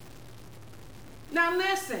 Now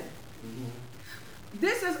listen,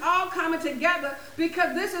 this is all coming together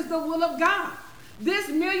because this is the will of God. This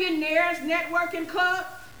Millionaires Networking Club,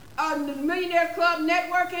 Millionaires Club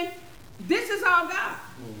Networking, this is all God.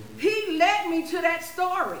 He led me to that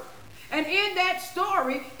story. And in that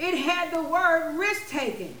story, it had the word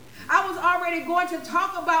risk-taking. I was already going to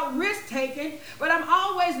talk about risk-taking, but I'm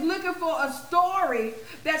always looking for a story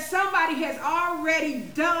that somebody has already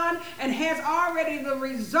done and has already the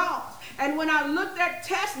results. And when I looked at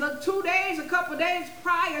Tesla a couple days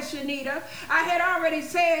prior, Shanita, I had already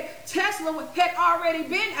said Tesla had already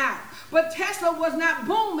been out. But Tesla was not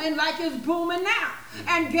booming like it's booming now.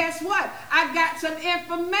 And guess what? I got some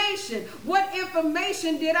information. What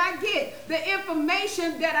information did I get? The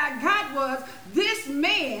information that I got was this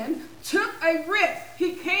man took a risk.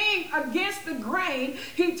 He came against the grain.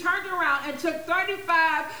 He turned around and took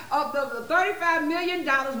 35 of the $35 million,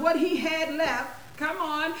 what he had left. Come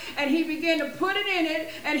on. And he began to put it in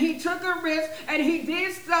it, and he took a risk, and he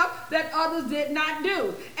did stuff that others did not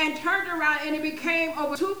do, and turned around, and it became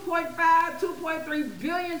over 2.3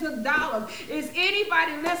 billions of dollars. Is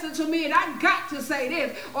anybody listening to me? And I got to say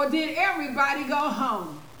this, or did everybody go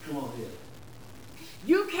home? Come on here.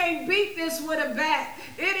 You can't beat this with a bat.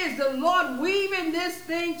 It is the Lord weaving this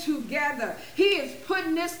thing together. He is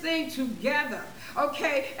putting this thing together.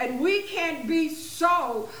 Okay, and we can't be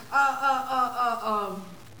so,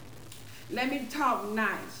 let me talk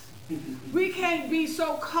nice. We can't be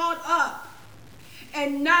so caught up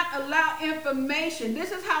and not allow information.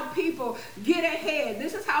 This is how people get ahead.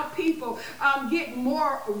 This is how people get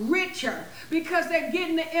more richer, because they're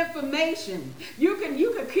getting the information. You can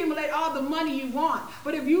accumulate all the money you want,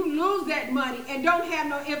 but if you lose that money and don't have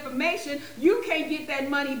no information, you can't get that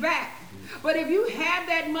money back. But if you have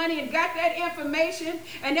that money and got that information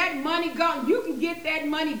and that money gone, you can get that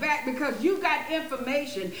money back because you got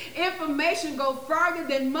information. Information goes farther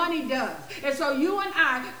than money does. And so you and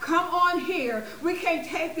I come on here. We can't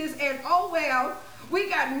take this as, oh, well, we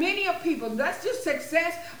got many of people. That's just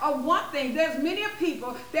success of one thing. There's many of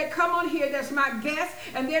people that come on here that's my guests,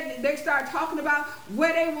 and they start talking about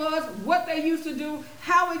where they was, what they used to do,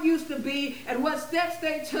 how it used to be, and what steps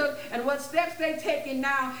they took, and what steps they're taking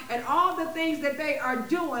now, and all the things that they are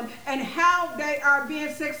doing, and how they are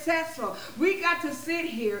being successful. We got to sit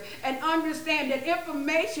here and understand that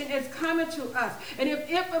information is coming to us. And if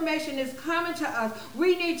information is coming to us,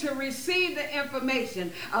 we need to receive the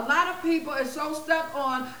information. A lot of people are so stuck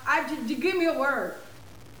on, give me a word.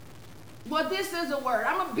 Well, this is a word.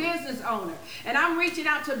 I'm a business owner, and I'm reaching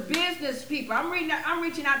out to business people. I'm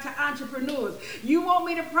reaching out to entrepreneurs. You want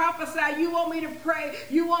me to prophesy? You want me to pray?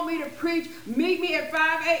 You want me to preach? Meet me at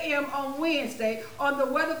 5 a.m. on Wednesday on the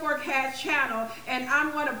Weather Forecast channel, and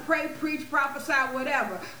I'm going to pray, preach, prophesy,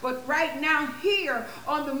 whatever. But right now here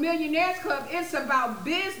on the Millionaires Club, it's about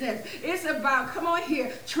business. It's about, come on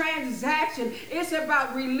here, transaction. It's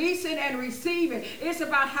about releasing and receiving. It's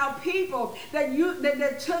about how people that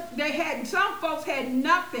had some folks had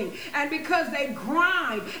nothing. And because they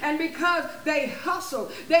grind and because they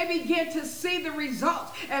hustle, they begin to see the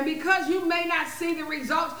results. And because you may not see the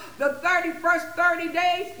results the first 30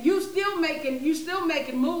 days, you still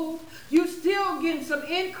making moves. You still getting some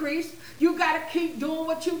increase. You got to keep doing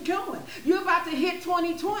what you're doing. You're about to hit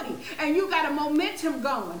 2020 and you got a momentum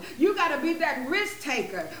going. You got to be that risk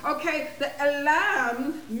taker. Okay, the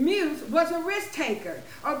Elam Muse was a risk taker.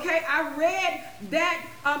 Okay, I read that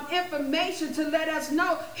information to let us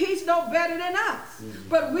know he's no better than us.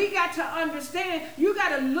 But we got to understand, you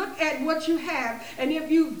got to look at what you have, and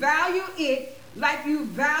if you value it like you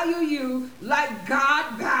value you, like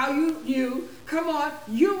God valued you, come on,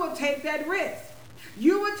 you will take that risk.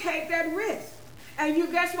 You will take that risk. And you,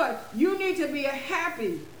 guess what? You need to be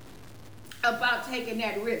happy about taking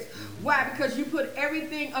that risk. Why? Because you put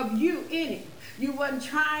everything of you in it. You wasn't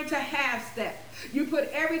trying to half step. You put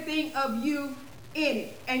everything of you in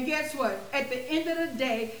it. And guess what? At the end of the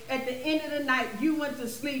day, at the end of the night, you went to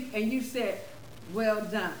sleep and you said, well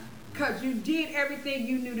done. Because you did everything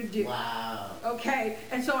you knew to do. Wow. Okay?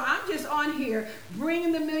 And so I'm just on here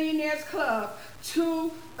bringing the Millionaires Club to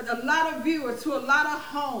a lot of viewers, to a lot of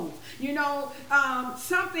homes. You know,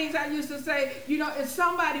 some things I used to say, you know, if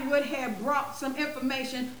somebody would have brought some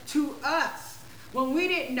information to us when we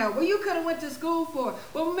didn't know, well, you could have went to school for it.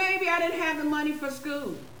 Well, maybe I didn't have the money for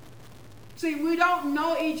school. See, we don't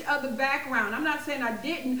know each other's background. I'm not saying I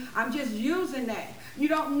didn't. I'm just using that. You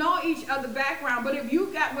don't know each other's background, but if you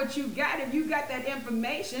got what you got, if you got that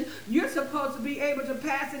information, you're supposed to be able to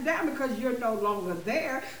pass it down because you're no longer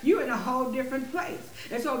there. You're in a whole different place.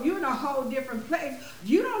 And so if you're in a whole different place,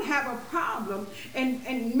 you don't have a problem in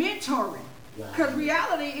mentoring. Because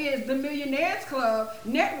reality is the Millionaires Club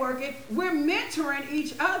networking, we're mentoring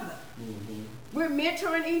each other. We're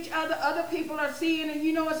mentoring each other. Other people are seeing and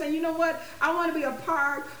you know what, saying, you know what? I want to be a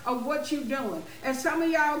part of what you're doing. And some of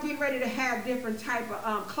y'all get ready to have different type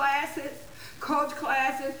of classes, coach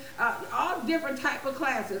classes, all different type of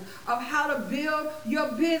classes of how to build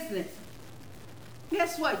your business.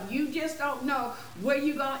 Guess what? You just don't know where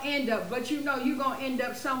you're going to end up, but you know you're going to end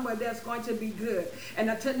up somewhere that's going to be good. And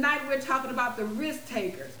tonight we're talking about the risk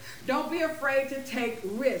takers. Don't be afraid to take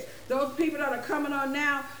risks. Those people that are coming on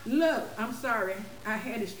now, look, I'm sorry, I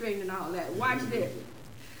had it straightened and all that. Watch this.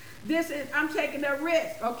 I'm taking a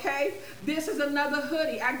risk, okay? This is another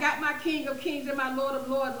hoodie. I got my King of Kings and my Lord of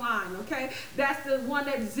Lords line, okay? That's the one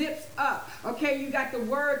that zips up, okay? You got the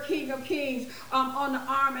word King of Kings on the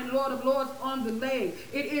arm and Lord of Lords on the leg.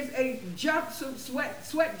 It is a jumpsuit,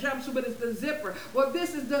 sweat jumpsuit, but it's the zipper. Well,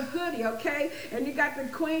 this is the hoodie, okay? And you got the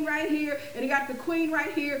queen right here, and you got the queen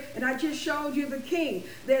right here, and I just showed you the king.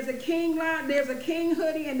 There's a king line, there's a king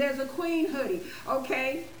hoodie, and there's a queen hoodie,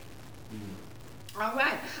 okay? All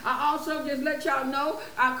right. I also just let y'all know,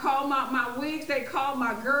 I call my wigs, they call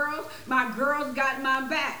my girls. My girls got my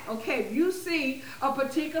back. Okay, if you see a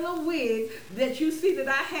particular wig that you see that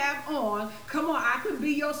I have on, come on, I could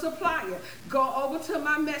be your supplier. Go over to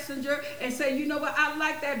my messenger and say, you know what, I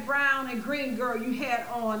like that brown and green girl you had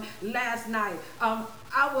on last night.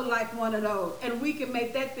 I would like one of those, and we can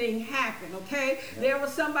make that thing happen, okay? There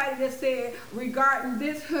was somebody that said, regarding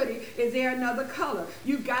this hoodie, is there another color?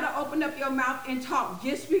 You got to open up your mouth and talk.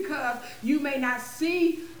 Just because you may not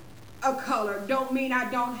see a color don't mean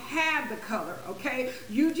I don't have the color, okay?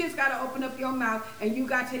 You just got to open up your mouth, and you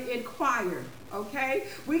got to inquire. Okay,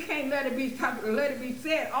 we can't let it be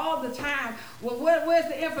said all the time. Well, where's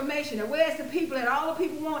the information? And where's the people? And all the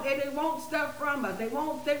people want, and they want stuff from us. They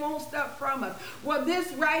want stuff from us. Well,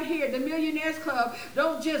 this right here, the Millionaires Club,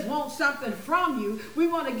 don't just want something from you. We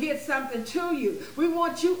want to get something to you. We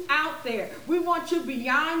want you out there. We want you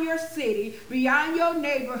beyond your city, beyond your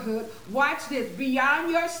neighborhood. Watch this, beyond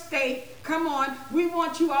your state. Come on, we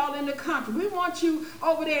want you all in the country. We want you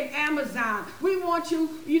over there in Amazon. We want you,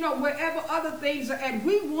 wherever other things are at.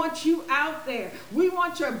 We want you out there. We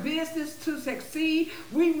want your business to succeed.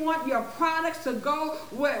 We want your products to go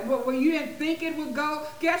where you didn't think it would go.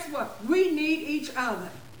 Guess what? We need each other.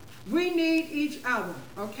 We need each other,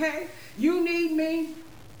 okay? You need me,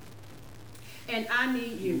 and I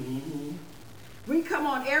need you. Mm-hmm. We come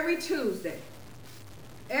on every Tuesday.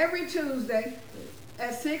 Every Tuesday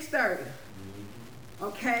at 6:30,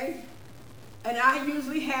 okay? And I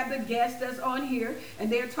usually have the guests that's on here,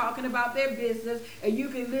 and they're talking about their business, and you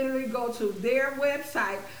can literally go to their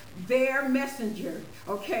website, their messenger,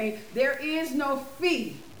 okay? There is no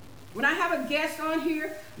fee. When I have a guest on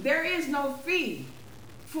here, there is no fee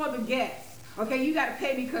for the guest, okay? You got to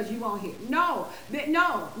pay me because you on here. No,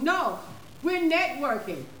 we're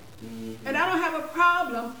networking, and I don't have a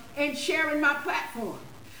problem in sharing my platform.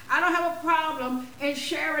 I don't have a problem in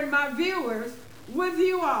sharing my viewers with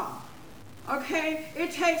you all. Okay?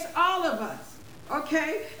 It takes all of us.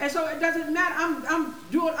 Okay? And so it doesn't matter.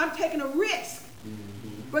 I'm taking a risk.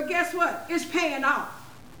 But guess what? It's paying off.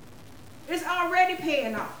 It's already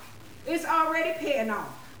paying off. It's already paying off.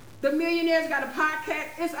 The Millionaires got a podcast.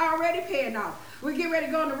 It's already paying off. We get ready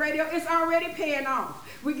to go on the radio. It's already paying off.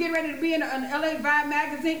 We get ready to be in an LA Vibe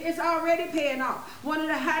magazine. It's already paying off. One of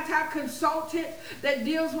the high-top consultants that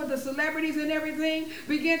deals with the celebrities and everything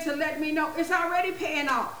began to let me know it's already paying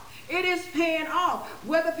off. It is paying off.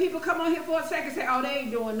 Whether people come on here for a second and say, oh, they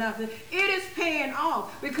ain't doing nothing. It is paying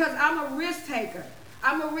off because I'm a risk taker.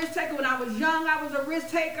 I'm a risk taker. When I was young, I was a risk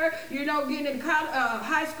taker. You know, getting in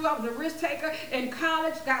high school, I was a risk taker. In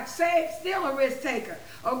college, got saved, still a risk taker.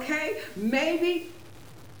 Okay? Maybe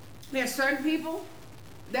there's certain people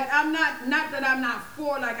that I'm not that I'm not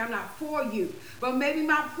for, like I'm not for you. But maybe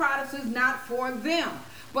my products is not for them.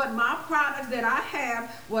 But my products that I have,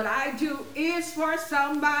 what I do is for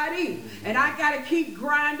somebody. And I got to keep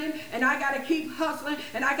grinding, and I got to keep hustling,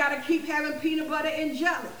 and I got to keep having peanut butter and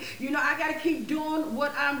jelly. You know, I got to keep doing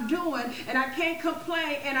what I'm doing, and I can't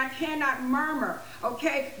complain, and I cannot murmur.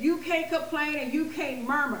 Okay? You can't complain, and you can't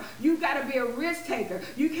murmur. You got to be a risk taker.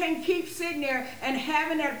 You can't keep sitting there and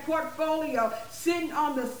having that portfolio sitting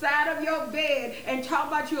on the side of your bed and talk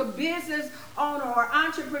about you're a business owner or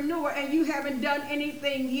entrepreneur, and you haven't done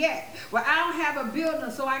anything yet. Well, I don't have a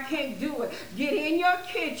building, so I can't do it. Get in your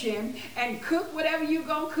kitchen and cook whatever you're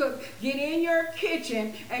going to cook. Get in your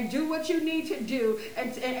kitchen and do what you need to do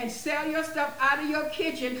and sell your stuff out of your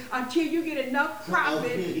kitchen until you get enough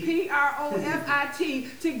profit, P-R-O-F-I-T,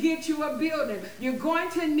 to get you a building. You're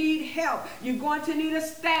going to need help. You're going to need a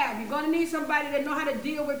staff. You're going to need somebody that know how to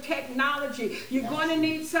deal with technology. You're going to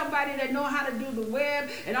need somebody that know how to do the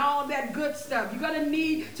web and all that good stuff. You're going to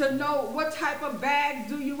need to know what type of bags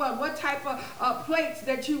do you want, what type of plates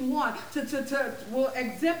that you want to will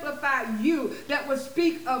exemplify you, that will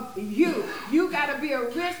speak of you. You got to be a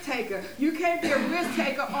risk taker. You can't be a risk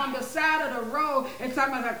taker on the side of the road and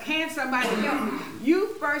talking about, can somebody help me? You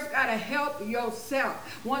first got to help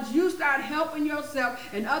yourself. Once you start helping yourself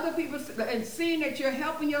and other people and seeing that you're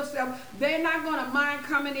helping yourself, they're not going to mind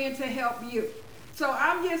coming in to help you. So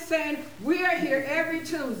I'm just saying we are here every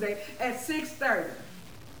Tuesday at 6:30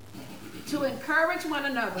 to encourage one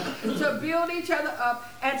another, to build each other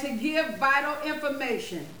up, and to give vital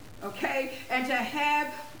information, okay? And to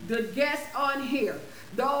have the guests on here,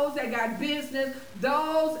 those that got business,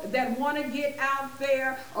 those that want to get out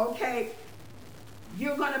there, okay?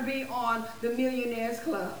 You're going to be on the Millionaires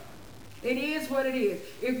Club. It is what it is.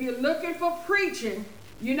 If you're looking for preaching,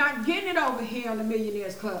 you're not getting it over here on the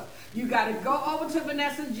Millionaires Club. You got to go over to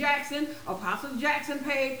Vanessa Jackson, Apostle Jackson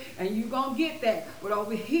page, and you're going to get that. But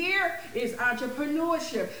over here is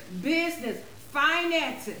entrepreneurship, business,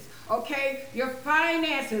 finances. Okay, your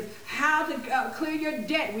finances, how to clear your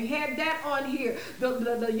debt. We had that on here.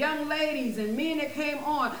 The young ladies and men that came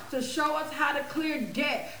on to show us how to clear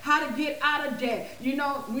debt, how to get out of debt. You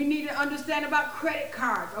know, we need to understand about credit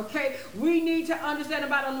cards, okay? We need to understand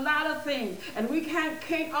about a lot of things. And we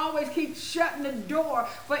can't always keep shutting the door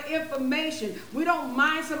for information. We don't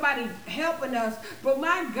mind somebody helping us, but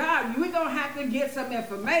my God, we're going to have to get some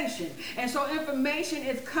information. And so information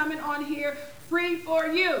is coming on here free for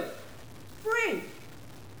you. Free.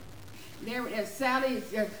 There is Sally.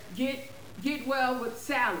 Get well with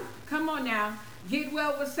Sally. Come on now. Get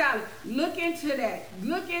well with Sally. Look into that.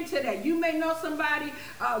 Look into that. You may know somebody.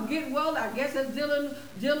 Get well. I guess it's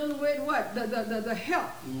dealing with what the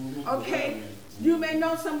health. Okay. You may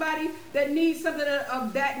know somebody that needs something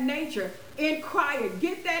of that nature. Inquire.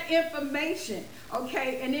 Get that information.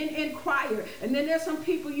 Okay, and then inquire. And then there's some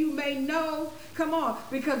people you may know. Come on,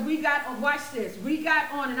 because we got, watch this. We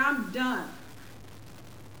got on, and I'm done.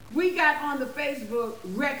 We got on the Facebook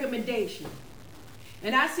recommendation.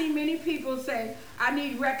 And I see many people say, I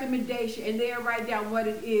need recommendation, and they'll write down what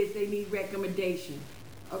it is they need recommendation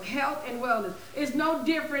of health and wellness. It's no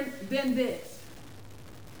different than this.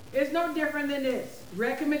 It's no different than this.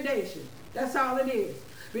 Recommendation. That's all it is.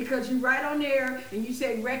 Because you write on there and you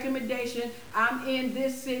say recommendation, I'm in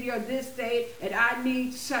this city or this state and I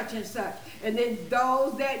need such and such. And then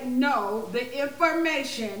those that know the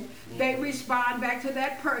information, they respond back to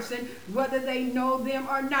that person, whether they know them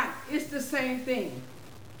or not. It's the same thing.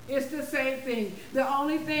 It's the same thing. The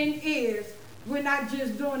only thing is we're not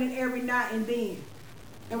just doing it every now and then.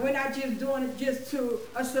 And we're not just doing it just to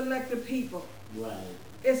a select of people. Right.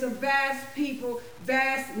 It's a vast people,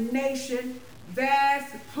 vast nation,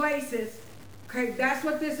 vast places. Okay, that's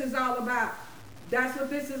what this is all about. That's what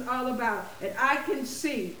this is all about. And I can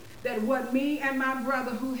see that what me and my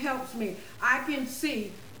brother who helps me, I can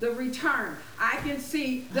see the return. I can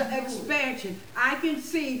see the expansion. I can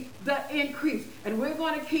see the increase. And we're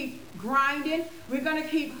going to keep grinding. We're going to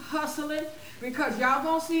keep hustling because y'all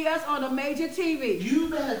going to see us on the major TV. You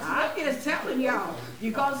better I'm just telling y'all.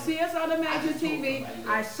 You're going to see us on the major TV.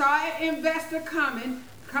 I saw an investor coming.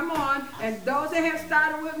 Come on. And those that have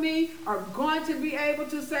started with me are going to be able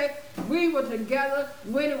to say, we were together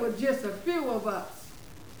when it was just a few of us.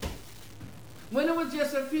 When it was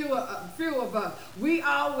just a few of us, we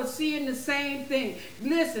all were seeing the same thing.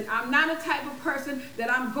 Listen, I'm not a type of person that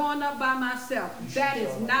I'm going up by myself. That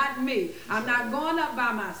is not me. I'm not going up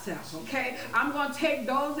by myself, okay? I'm going to take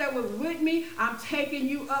those that were with me. I'm taking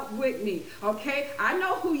you up with me, okay? I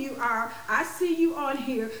know who you are. I see you on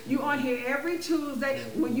here. You on here every Tuesday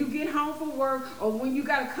when you get home from work or when you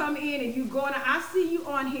got to come in and you going to, I see you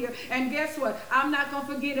on here. And guess what? I'm not going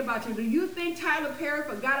to forget about you. Do you think Tyler Perry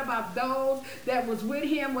forgot about those that was with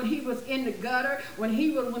him when he was in the gutter, when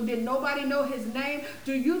did nobody know his name?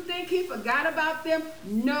 Do you think he forgot about them?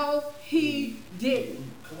 No, he didn't.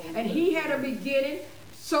 And he had a beginning,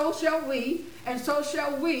 so shall we, and so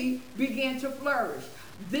shall we begin to flourish.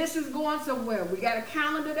 This is going somewhere. We got a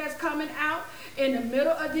calendar that's coming out in the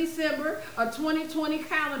middle of December, a 2020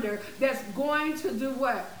 calendar that's going to do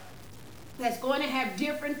what? That's going to have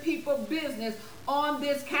different people business on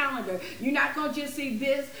this calendar. You're not going to just see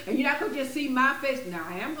this, and you're not going to just see my face. Now,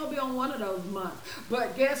 I am going to be on one of those months.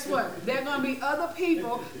 But guess what? There are going to be other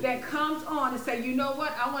people that comes on and say, you know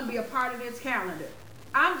what? I want to be a part of this calendar.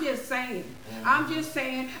 I'm just saying. I'm just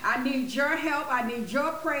saying I need your help. I need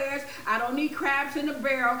your prayers. I don't need crabs in the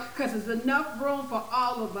barrel because there's enough room for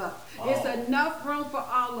all of us. It's enough room for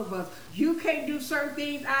all of us. You can't do certain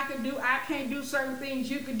things I can do. I can't do certain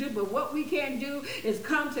things you can do. But what we can do is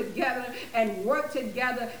come together and work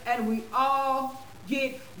together, and we all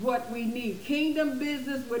get what we need. Kingdom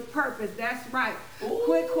business with purpose. That's right. Ooh,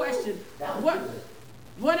 quick question.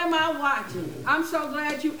 What am I watching? I'm so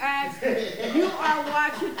glad you asked. You are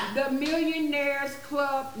watching the Millionaires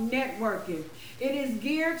Club Networking. It is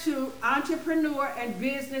geared to entrepreneur and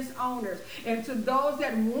business owners and to those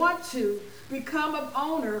that want to become an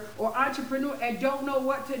owner or entrepreneur and don't know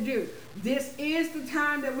what to do. This is the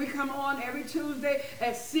time that we come on every Tuesday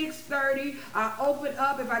at 6:30. I'll open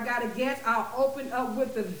up, if I got a guest, I'll open up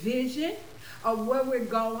with the vision of where we're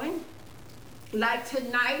going. Like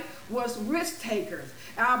tonight was risk takers.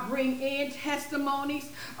 I'll bring in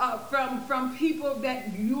testimonies from people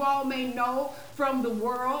that you all may know from the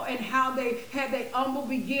world and how they had their humble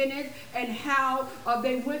beginnings and how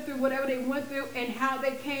they went through whatever they went through and how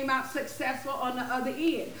they came out successful on the other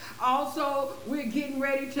end. Also, we're getting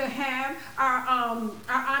ready to have our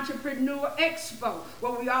Entrepreneur Expo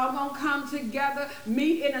where we all gonna come together,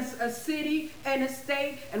 meet in a city and a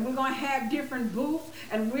state, and we're gonna have different booths,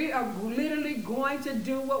 and we are literally going to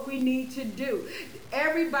do what we need to do.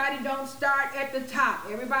 Everybody don't start at the top.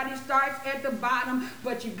 Everybody starts at the bottom,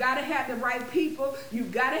 but you got to have the right people. You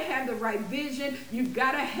got to have the right vision. You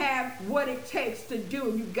got to have what it takes to do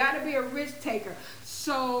it. You got to be a risk taker.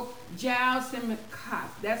 So, Giles and McCoy,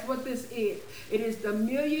 that's what this is. It is the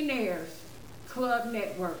Millionaires Club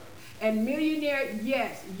Network. And millionaire,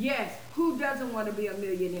 yes, who doesn't want to be a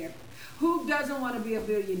millionaire? Who doesn't want to be a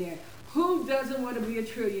billionaire? Who doesn't want to be a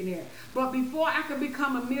trillionaire? But before I can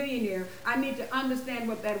become a millionaire, I need to understand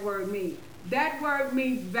what that word means. That word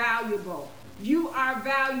means valuable. You are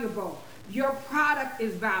valuable. Your product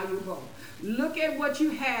is valuable. Look at what you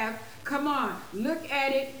have. Come on, look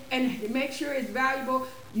at it and make sure it's valuable.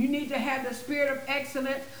 You need to have the spirit of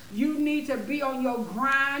excellence. You need to be on your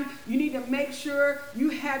grind. You need to make sure you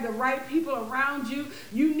have the right people around you.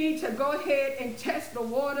 You need to go ahead and test the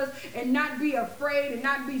waters and not be afraid and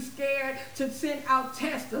not be scared to send out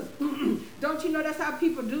testers. Don't you know that's how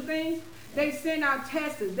people do things? They send out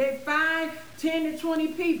testers. They find 10 to 20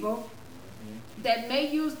 people that may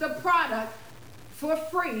use the product for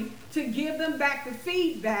free to give them back the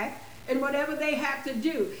feedback and whatever they have to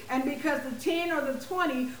do. And because the 10 or the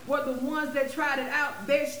 20 were the ones that tried it out,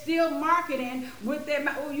 they're still marketing with their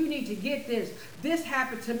mouth. Oh, you need to get this. This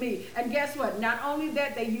happened to me. And guess what? Not only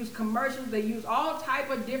that, they use commercials. They use all type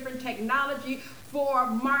of different technology for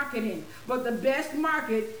marketing. But the best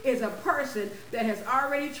market is a person that has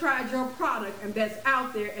already tried your product and that's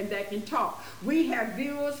out there and that can talk. We have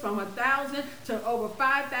viewers from 1,000 to over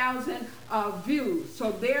 5,000 views.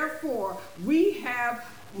 So therefore, we have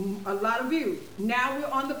a lot of views. Now we're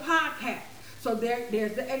on the podcast. So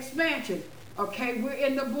there's the expansion. Okay, we're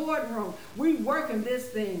in the boardroom. We working this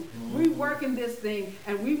thing. We working this thing,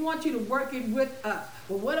 and we want you to work it with us.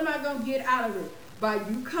 But what am I going to get out of it? by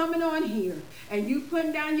you coming on here and you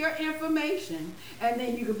putting down your information, and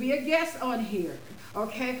then you could be a guest on here,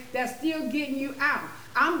 okay? That's still getting you out.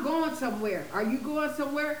 I'm going somewhere. Are you going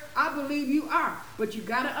somewhere? I believe you are. But you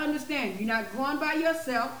got to understand, you're not going by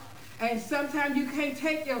yourself. And sometimes you can't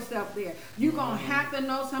take yourself there. You're going to have to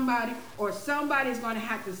know somebody, or somebody's going to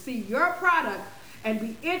have to see your product and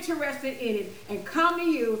be interested in it and come to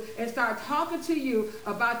you and start talking to you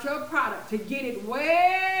about your product to get it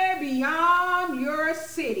way beyond your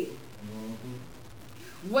city,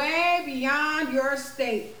 way beyond your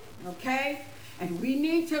state, okay? And we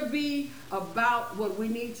need to be about what we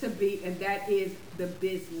need to be, and that is the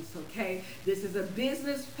business, okay? This is a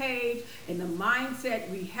business page, and the mindset,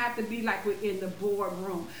 we have to be like we're in the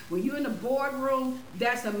boardroom. When you're in the boardroom,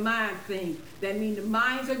 that's a mind thing. That means the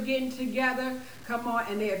minds are getting together, come on,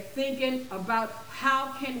 and they're thinking about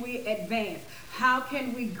how can we advance? How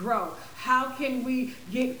can we grow? How can we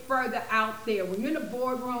get further out there? When you're in the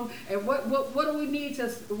boardroom, and what do we need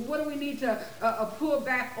to pull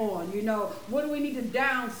back on? You know, what do we need to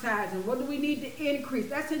downsize, and what do we need to increase?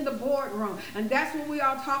 That's in the boardroom, and that's what we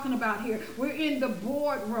are talking about here. We're in the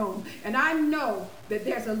boardroom, and I know that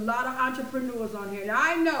there's a lot of entrepreneurs on here, and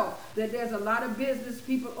I know that there's a lot of business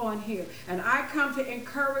people on here, and I come to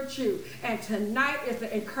encourage you. And tonight is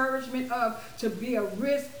the encouragement of to be a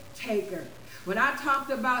risk taker. When I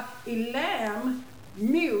talked about Elam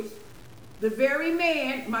Muse, the very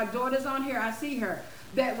man, my daughter's on here, I see her,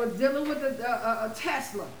 that was dealing with the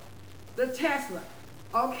Tesla. The Tesla.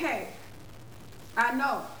 Okay. I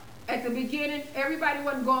know. At the beginning, everybody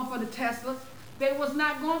wasn't going for the Teslas. They was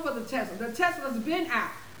not going for the Tesla. The Tesla's been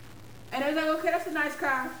out. And they're like, okay, that's a nice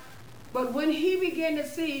car. But when he began to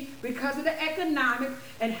see, because of the economics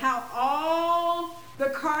and how all the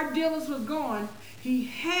car dealers was going, he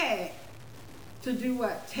had to do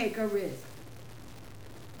what? Take a risk.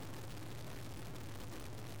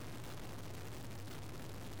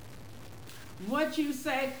 What you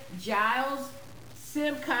say? Giles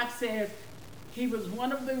Simcox says he was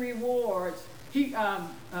one of the rewards. He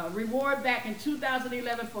reward back in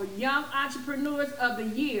 2011 for Young Entrepreneurs of the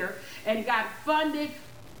Year, and got funded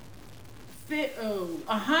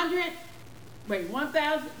 1,000. Wait,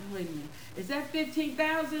 1,000. Wait a minute. Is that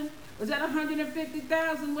 15,000? Was that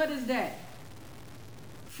 150,000? What is that?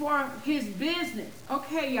 For his business.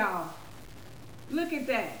 Okay, y'all. Look at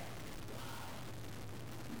that.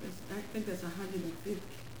 I think that's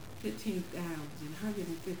 115,000.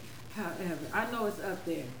 150. However, I know it's up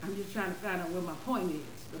there. I'm just trying to find out where my point is.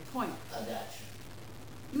 The point. I got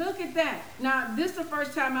you. Look at that. Now, this is the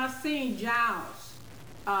first time I've seen Giles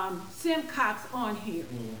Simcox on here.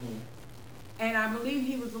 Mm-hmm. And I believe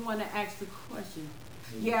he was the one that asked the question.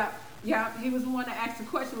 Mm-hmm. Yeah, he was the one that asked the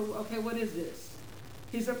question. Okay, what is this?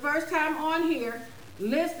 He's the first time on here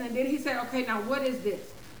listening. Then he said, okay, now what is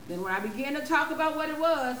this? Then when I began to talk about what it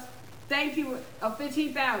was, thank you,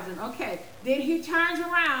 15,000. Okay. Then he turns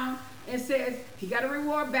around and says he got a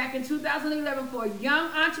reward back in 2011 for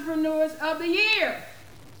Young Entrepreneurs of the Year,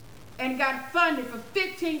 and got funded for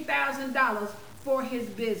 $15,000 for his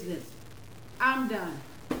business. I'm done.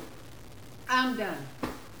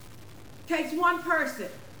 Takes one person.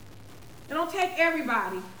 It don't take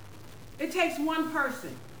everybody. It takes one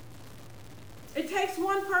person. It takes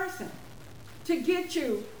one person to get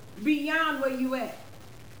you beyond where you at.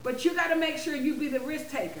 But you got to make sure you be the risk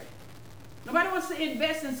taker. Nobody wants to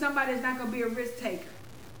invest in somebody that's not going to be a risk taker.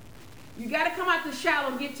 You got to come out the shallow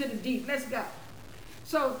and get to the deep. Let's go.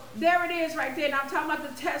 So there it is right there. Now I'm talking about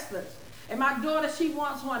the Teslas. And my daughter, she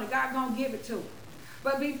wants one, and God going to give it to her.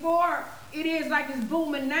 But before it is like it's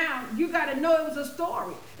booming now, you got to know it was a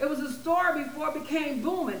story. It was a story before it became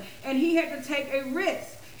booming. And he had to take a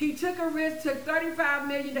risk. He took a risk, took $35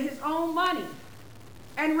 million of his own money,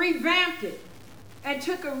 and revamped it. And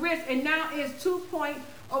took a risk, and now it's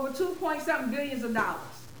over 2.something billions of dollars.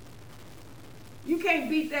 You can't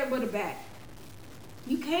beat that with a bat.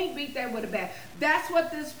 You can't beat that with a bat. That's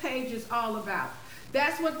what this page is all about.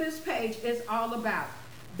 That's what this page is all about.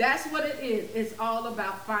 That's what it is. It's all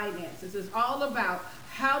about finances. It's all about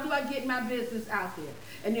how do I get my business out there.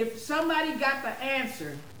 And if somebody got the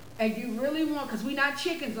answer, and you really want, because we're not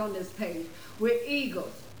chickens on this page, we're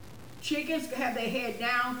eagles. Chickens have their head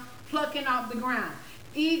down, plucking off the ground.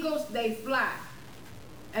 Eagles, they fly,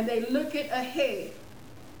 and they look it ahead.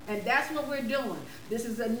 And that's what we're doing. This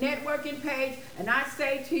is a networking page, and I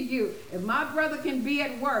say to you, if my brother can be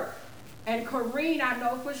at work, and Corrine, I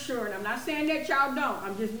know for sure, and I'm not saying that y'all don't,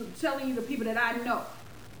 I'm just telling you the people that I know.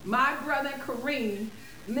 My brother and Corrine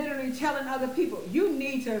literally telling other people, you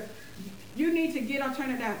need to get on,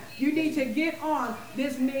 turn it down. You need to get on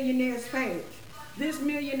this millionaire's page. this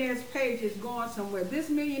millionaire's page is going somewhere. This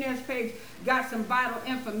millionaire's page got some vital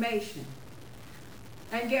information.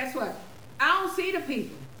 And guess what? I don't see the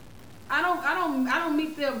people. I don't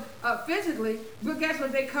meet them physically, but guess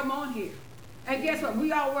what? They come on here. And guess what?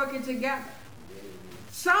 We all working together.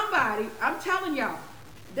 Somebody, I'm telling y'all,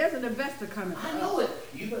 there's an investor coming. I know it.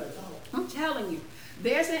 You better tell it. I'm telling you,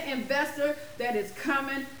 there's an investor that is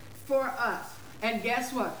coming for us. And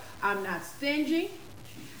guess what? I'm not stingy.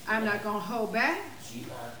 I'm not going to hold back.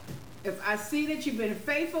 If I see that you've been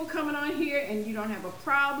faithful coming on here and you don't have a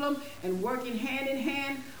problem and working hand in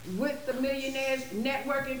hand with the Millionaires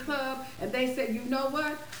Networking Club, and they say, you know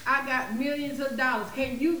what? I got millions of dollars.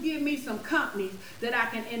 Can you give me some companies that I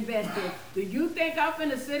can invest in? Do you think I'm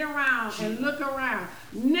finna sit around and look around?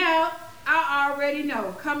 No. I already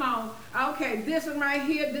know. Come on. Okay, this one right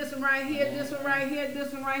here, this one right here, this one right here,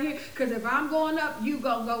 this one right here. Because if I'm going up, you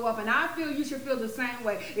going to go up. And I feel you should feel the same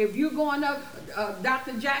way. If you're going up,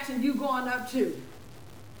 Dr. Jackson, you going up too.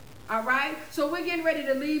 All right? So we're getting ready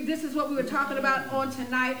to leave. This is what we were talking about on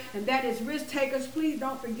tonight, and that is risk takers. Please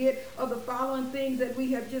don't forget of the following things that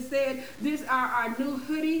we have just said. These are our new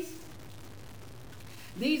hoodies.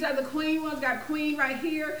 These are the queen ones. Got queen right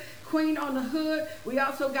here. Queen on the hood. We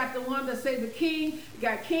also got the one that say the king. We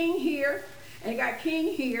got king here and got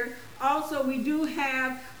king here. Also, we do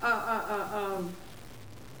have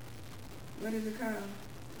what is it called?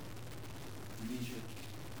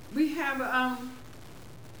 We have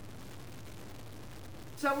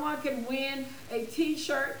someone can win a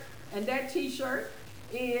t-shirt, and that t-shirt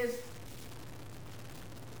is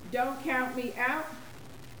 "Don't Count Me Out"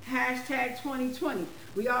 #2020.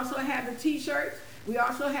 We also have the t-shirts. We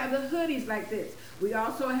also have the hoodies like this. We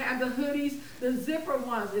also have the hoodies, the zipper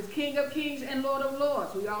ones. It's King of Kings and Lord of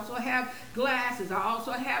Lords. We also have glasses. I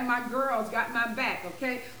also have my girls got my back,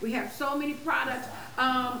 okay? We have so many products,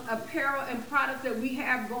 apparel and products that we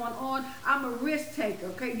have going on. I'm a risk taker,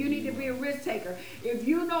 okay? You need to be a risk taker. If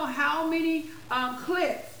you know how many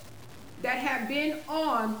clips that have been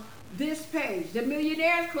on this page, the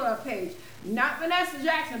Millionaires Club page, not Vanessa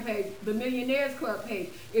Jackson page, the Millionaires Club page.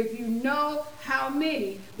 If you know how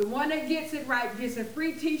many, the one that gets it right gets a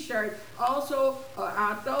free t-shirt. Also,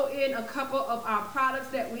 I'll throw in a couple of our products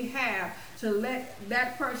that we have to let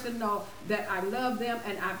that person know that I love them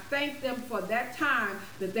and I thank them for that time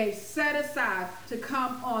that they set aside to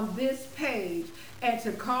come on this page and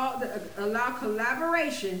to allow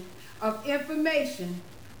collaboration of information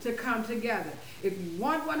to come together. If you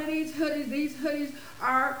want one of these hoodies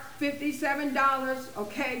are $57,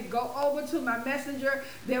 okay? Go over to my messenger.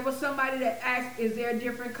 There was somebody that asked, is there a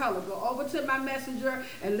different color? Go over to my messenger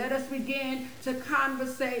and let us begin to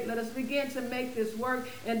conversate. Let us begin to make this work.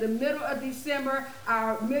 In the middle of December,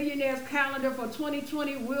 our Millionaires calendar for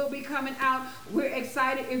 2020 will be coming out. We're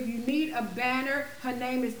excited. If you need a banner, her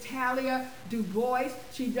name is Talia DuBois.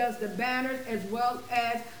 She does the banners as well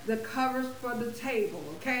as the covers for the table,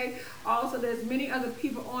 okay? Also, there's many other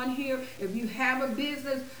people on here. If you have a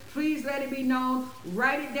business, please let it be known.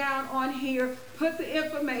 Write it down on here. Put the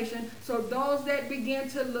information so those that begin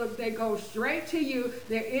to look, they go straight to you.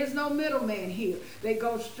 There is no middleman here. They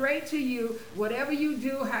go straight to you. Whatever you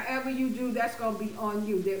do, however you do, that's going to be on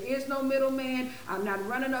you. There is no middleman. I'm not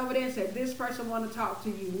running over there and say, this person want to talk to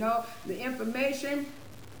you. No, the information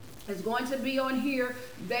is going to be on here.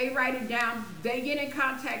 They write it down. They get in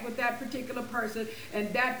contact with that particular person, and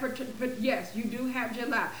yes, you do have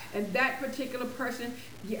July, and that particular person,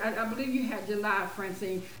 I believe you had July,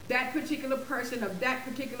 Francine. That particular person of that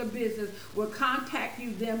particular business will contact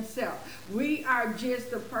you themselves. We are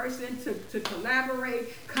just the person to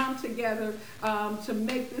collaborate, come together to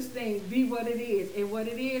make this thing be what it is, and what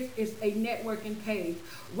it is a networking page.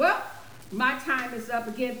 Well, my time is up.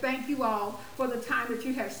 Again, thank you all for the time that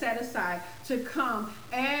you have set aside to come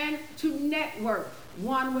and to network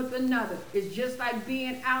one with another. It's just like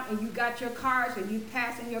being out and you got your cards and you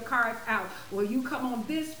passing your cards out. Well, you come on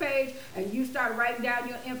this page and you start writing down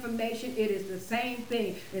your information. It is the same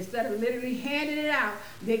thing. Instead of literally handing it out,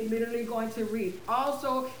 they're literally going to read.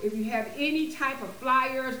 Also, if you have any type of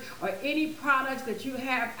flyers or any products that you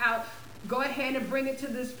have out, go ahead and bring it to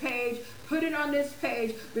this page. Put it on this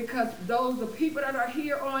page, because the people that are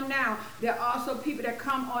here on now, there are also people that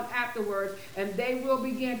come on afterwards, and they will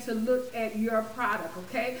begin to look at your product,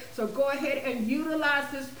 okay? So go ahead and utilize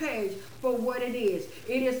this page for what it is.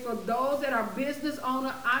 It is for those that are business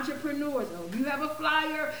owner, entrepreneurs. If you have a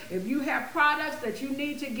flyer, if you have products that you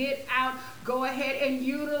need to get out, go ahead and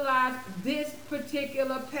utilize this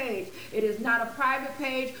particular page. It is not a private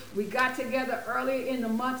page. We got together earlier in the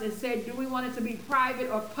month and said, Do we want it to be private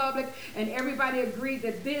or public? And everybody agreed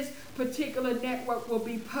that this particular network will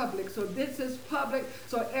be public. So this is public,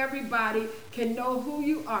 so everybody can know who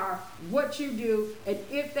you are, what you do, and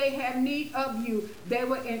if they have need of you, they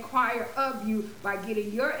will inquire of you by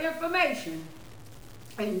getting your information,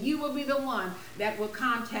 and you will be the one that will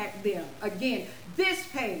contact them. Again, this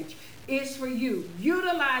page is for you.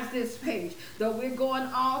 Utilize this page. Though we're going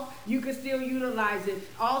off, you can still utilize it.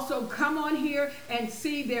 Also, come on here and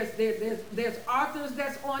see there's authors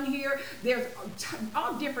that's on here. There's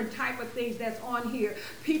all different type of things that's on here.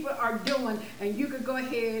 People are doing, and you can go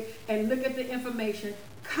ahead and look at the information.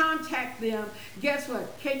 Contact them. Guess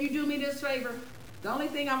what? Can you do me this favor? The only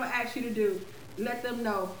thing I'm gonna ask you to do, let them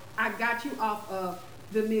know I got you off of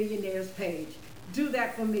the Millionaires page. Do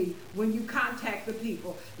that for me. When you contact the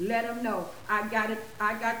people, let them know I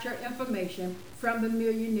got your information from the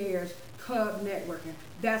Millionaires Club Networking.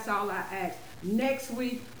 That's all I ask. Next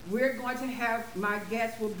week, we're going to have, my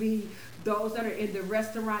guests will be those that are in the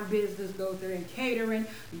restaurant business, those that are in catering,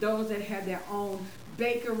 those that have their own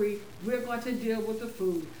bakery. We're going to deal with the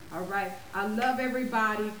food. All right. I love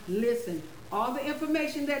everybody. Listen, all the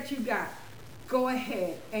information that you got, go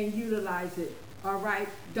ahead and utilize it. All right.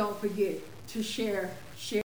 Don't forget to share